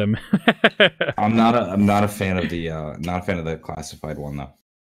rid of them. I'm not a fan of the Classified one though.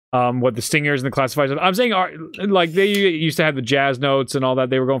 What the stingers and the classifieds. I'm saying like they used to have the jazz notes and all that.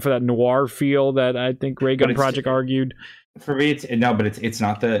 They were going for that noir feel that I think Raygun Project argued. For me, it's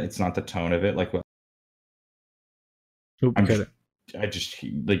not the tone of it. Like what?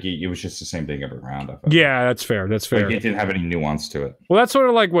 It was just the same thing every round. Yeah, that's fair. Like, it didn't have any nuance to it. Well, that's sort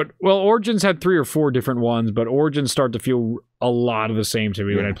of like Origins had 3 or 4 different ones, but Origins start to feel a lot of the same to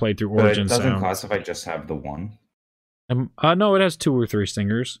me when I played through Origins. Doesn't Classified just have the one? No, it has 2 or 3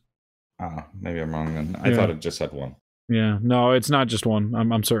 stingers. Oh, maybe I'm wrong then. I thought it just had 1. Yeah, no, it's not just one.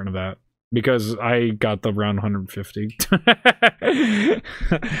 I'm certain of that because I got the round 150.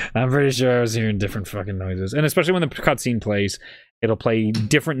 I'm pretty sure I was hearing different fucking noises, and especially when the cutscene plays, it'll play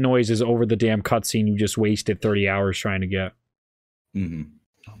different noises over the damn cutscene you just wasted 30 hours trying to get. Mm-hmm.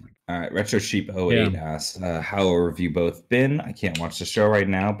 All right, Retro Sheep 08 asks, how have you both been? I can't watch the show right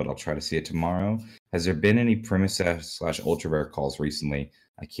now, but I'll try to see it tomorrow. Has there been any Primus/Ultra Rare calls recently?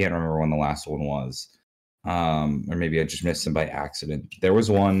 I can't remember when the last one was. Or maybe I just missed them by accident. There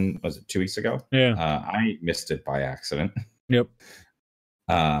was one, was it 2 weeks ago? Yeah. I missed it by accident. Yep.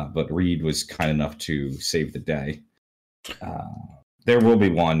 But Reed was kind enough to save the day. There will be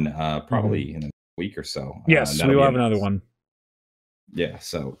one probably in a week or so. Yes, we will have another one. Yeah,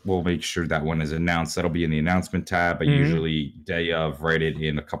 so we'll make sure that one is announced. That'll be in the announcement tab. I usually day of write it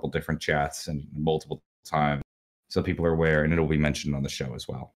in a couple different chats and multiple times so people are aware, and it'll be mentioned on the show as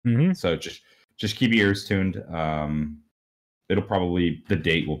well. So just keep your ears tuned. it'll probably, the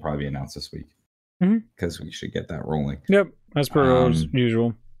date will probably be announced this week because we should get that rolling. Yep, as per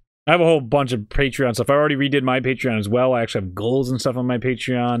usual. I have a whole bunch of Patreon stuff. I already redid my Patreon as well. I actually have goals and stuff on my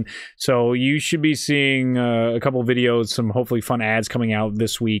Patreon. So you should be seeing a couple of videos, some hopefully fun ads coming out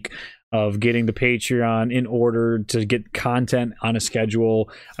this week of getting the Patreon in order to get content on a schedule.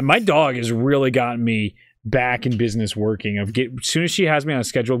 And my dog has really gotten me back in business working. As soon as she has me on a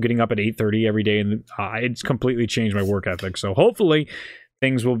schedule, getting up at 8:30 every day, and it's completely changed my work ethic. So hopefully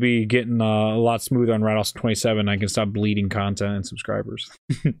things will be getting a lot smoother on Rat Awesome 27. I can stop bleeding content and subscribers.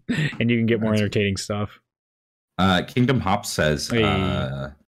 And you can get more entertaining stuff. Kingdom Hop says, did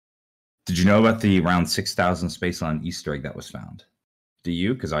you know about the around 6,000 Space Line Easter egg that was found? Do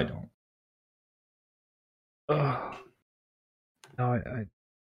you? Because I don't. No, I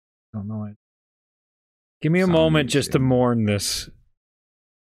don't know. Give me a moment just to mourn this.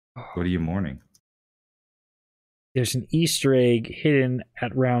 What are you mourning? There's an Easter egg hidden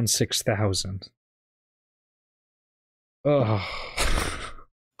at round 6,000. Oh.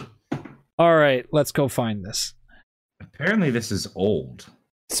 All right, let's go find this. Apparently, this is old.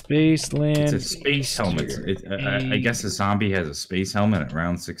 Spaceland. It's a space helmet. I guess a zombie has a space helmet at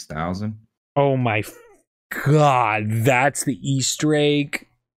round 6,000. Oh my God, that's the Easter egg.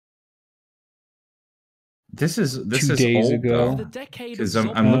 This is 2 days old, ago. Because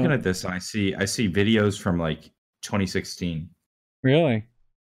I'm looking at this and I see videos from like 2016. Really?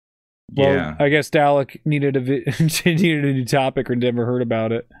 Well, yeah. I guess Dalek needed needed a new topic or never heard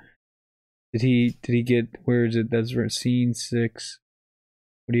about it. Did he get, where is it? That's scene 6.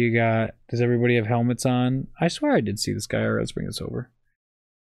 What do you got? Does everybody have helmets on? I swear I did see this guy. All right, let's bring this over.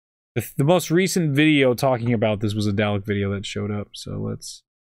 The most recent video talking about this was a Dalek video that showed up. So let's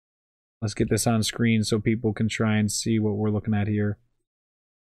get this on screen so people can try and see what we're looking at here.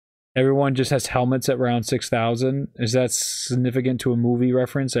 Everyone just has helmets at round 6,000. Is that significant to a movie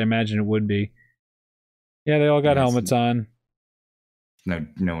reference? I imagine it would be. Yeah, they all got helmets on. No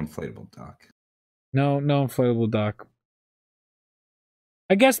inflatable dock. No inflatable dock.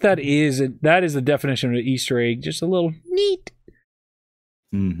 I guess that is the definition of an Easter egg. Just a little neat.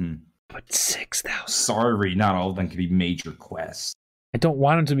 Mm-hmm. But 6,000. Sorry, not all of them can be major quests. I don't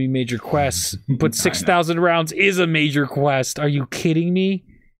want them to be major quests, but 6,000 rounds is a major quest. Are you kidding me?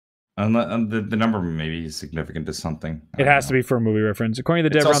 The number maybe is significant to something. It has to be for a movie reference. According to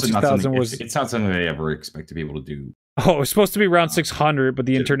the dev, round 6,000 was... It's not something they ever expect to be able to do. Oh, it was supposed to be round 600, but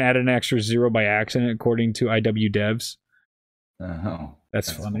the intern added an extra 0 by accident, according to IW devs. Oh. That's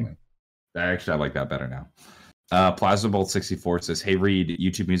funny. I like that better now. Plasma Bolt 64 says, "Hey Reed,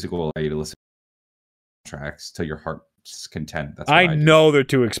 YouTube Music will allow you to listen to tracks till your heart's content." That's I know they're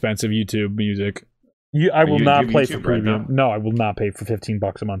too expensive. YouTube Music. I will not play for premium. No, I will not pay for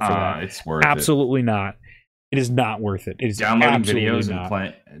 $15 a month for that. It's worth absolutely not. It is not worth it. It is downloading videos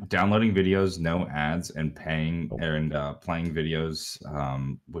and downloading videos, no ads, and paying and playing videos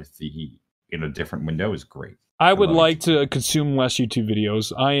with in a different window is great. I would like to consume less YouTube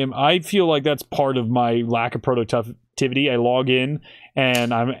videos. I feel like that's part of my lack of productivity. I log in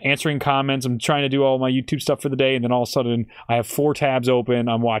and I'm answering comments. I'm trying to do all my YouTube stuff for the day, and then all of a sudden I have 4 tabs open.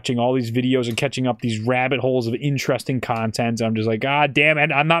 I'm watching all these videos and catching up these rabbit holes of interesting content. I'm just like, God damn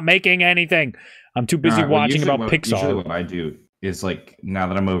it, I'm not making anything. I'm too busy watching about Pixar. Usually what I do is, like, now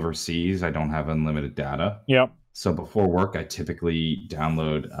that I'm overseas, I don't have unlimited data. Yep. So before work, I typically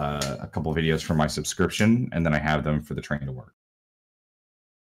download a couple videos from my subscription, and then I have them for the train to work.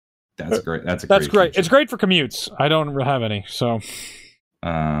 That's great. That's great. Feature. It's great for commutes. I don't have any, so.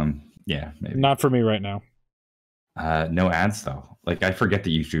 Yeah, maybe. Not for me right now. No ads though. Like, I forget that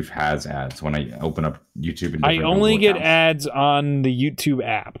YouTube has ads when I open up YouTube. I only get ads on the YouTube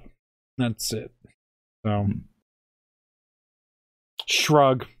app. That's it. So,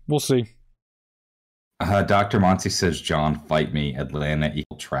 shrug. We'll see. Dr. Monty says, "John, fight me. Atlanta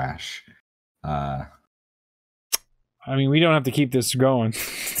equal trash." I mean, we don't have to keep this going.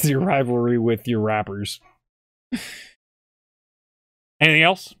 It's your rivalry with your rappers. Anything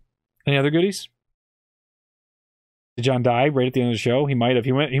else? Any other goodies? Did John die right at the end of the show? He might have.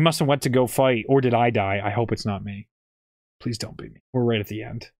 He must have went to go fight. Or did I die? I hope it's not me. Please don't be me. We're right at the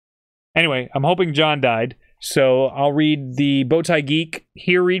end. Anyway, I'm hoping John died. So I'll read the Bowtie Geek.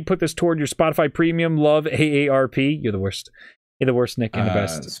 Here, Reed, put this toward your Spotify Premium. Love AARP. You're the worst. You're the worst, Nick, and the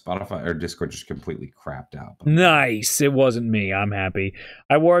best. Spotify or Discord just completely crapped out. Nice. It wasn't me. I'm happy.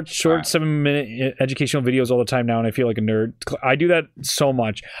 I watch short 7-minute educational videos all the time now, and I feel like a nerd. I do that so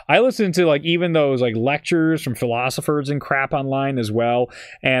much. I listen to, like, even those, like, lectures from philosophers and crap online as well,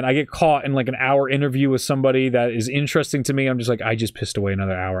 and I get caught in, like, an hour interview with somebody that is interesting to me. I'm just like, I just pissed away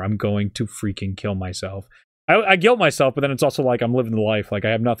another hour. I'm going to freaking kill myself. I guilt myself, but then it's also like I'm living the life. Like I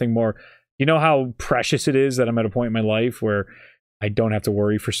have nothing more. You know how precious it is that I'm at a point in my life where I don't have to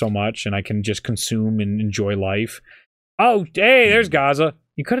worry for so much and I can just consume and enjoy life. Oh, hey, there's Gaza.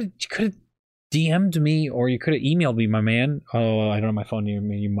 You could have DM'd me or you could have emailed me, my man. Oh, I don't have my phone near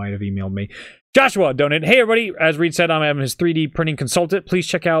me. You might have emailed me. Joshua donated. Hey, everybody. As Reed said, I'm his 3D printing consultant. Please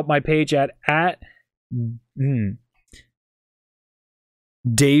check out my page at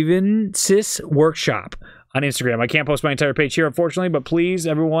Davinsis Workshop on Instagram. I can't post my entire page here, unfortunately, but please,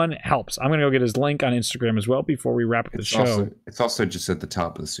 everyone, helps. I'm going to go get his link on Instagram as well before we wrap up the show. It's also just at the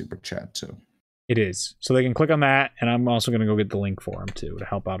top of the super chat, too. It is. So they can click on that, and I'm also going to go get the link for him, too, to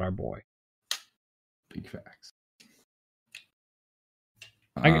help out our boy. Big facts.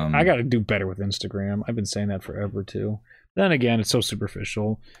 I got to do better with Instagram. I've been saying that forever, too. Then again, it's so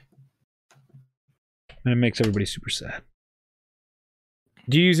superficial. And it makes everybody super sad.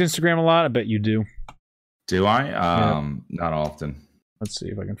 Do you use Instagram a lot? I bet you do. Do I? Not often. Let's see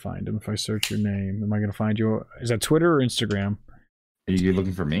if I can find him. If I search your name, am I going to find you? Is that Twitter or Instagram? Are you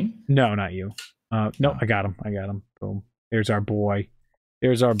looking for me? No, not you. No, I got him. Boom. There's our boy.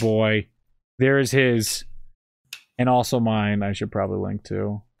 There's his. And also mine. I should probably link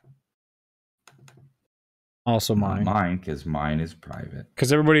to. Also mine. Mine, because mine is private.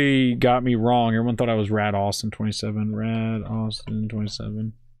 Because everybody got me wrong. Everyone thought I was Rad Austin 27. Rad Austin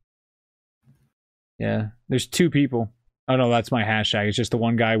 27. Yeah, there's two people. Oh no, that's my hashtag. It's just the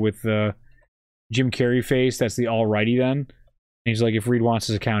one guy with the Jim Carrey face. That's the alrighty then. And he's like, if Reed wants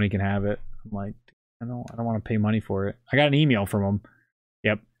his account, he can have it. I'm like, I don't want to pay money for it. I got an email from him.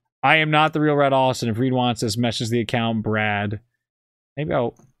 Yep. I am not the real Red Austin. If Reed wants this, message the account, Brad. Maybe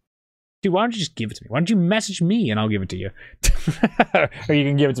I'll... Dude, why don't you just give it to me? Why don't you message me and I'll give it to you? Or you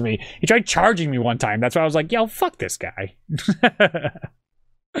can give it to me. He tried charging me one time. That's why I was like, yo, fuck this guy.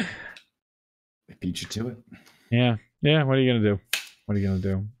 They beat you to it. Yeah. Yeah, what are you going to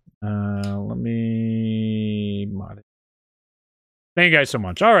do? Let me mod it. Thank you guys so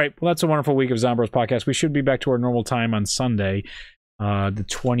much. All right. Well, that's a wonderful week of Zombros Podcast. We should be back to our normal time on Sunday. The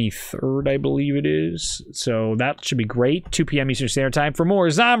 23rd, I believe it is. So that should be great. 2 p.m. Eastern Standard Time. For more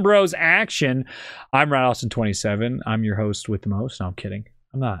Zombros action, I'm Rad Austin 27. I'm your host with the most. No, I'm kidding.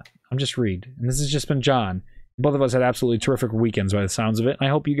 I'm not. I'm just Reed. And this has just been John. Both of us had absolutely terrific weekends by the sounds of it. I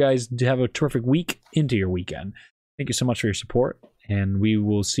hope you guys have a terrific week into your weekend. Thank you so much for your support. And we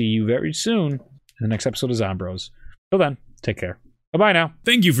will see you very soon in the next episode of Zombros. Till then, take care. Bye-bye now.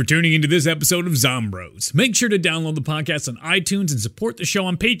 Thank you for tuning into this episode of Zombros. Make sure to download the podcast on iTunes and support the show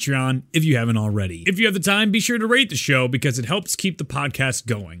on Patreon if you haven't already. If you have the time, be sure to rate the show because it helps keep the podcast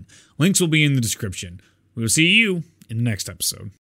going. Links will be in the description. We will see you in the next episode.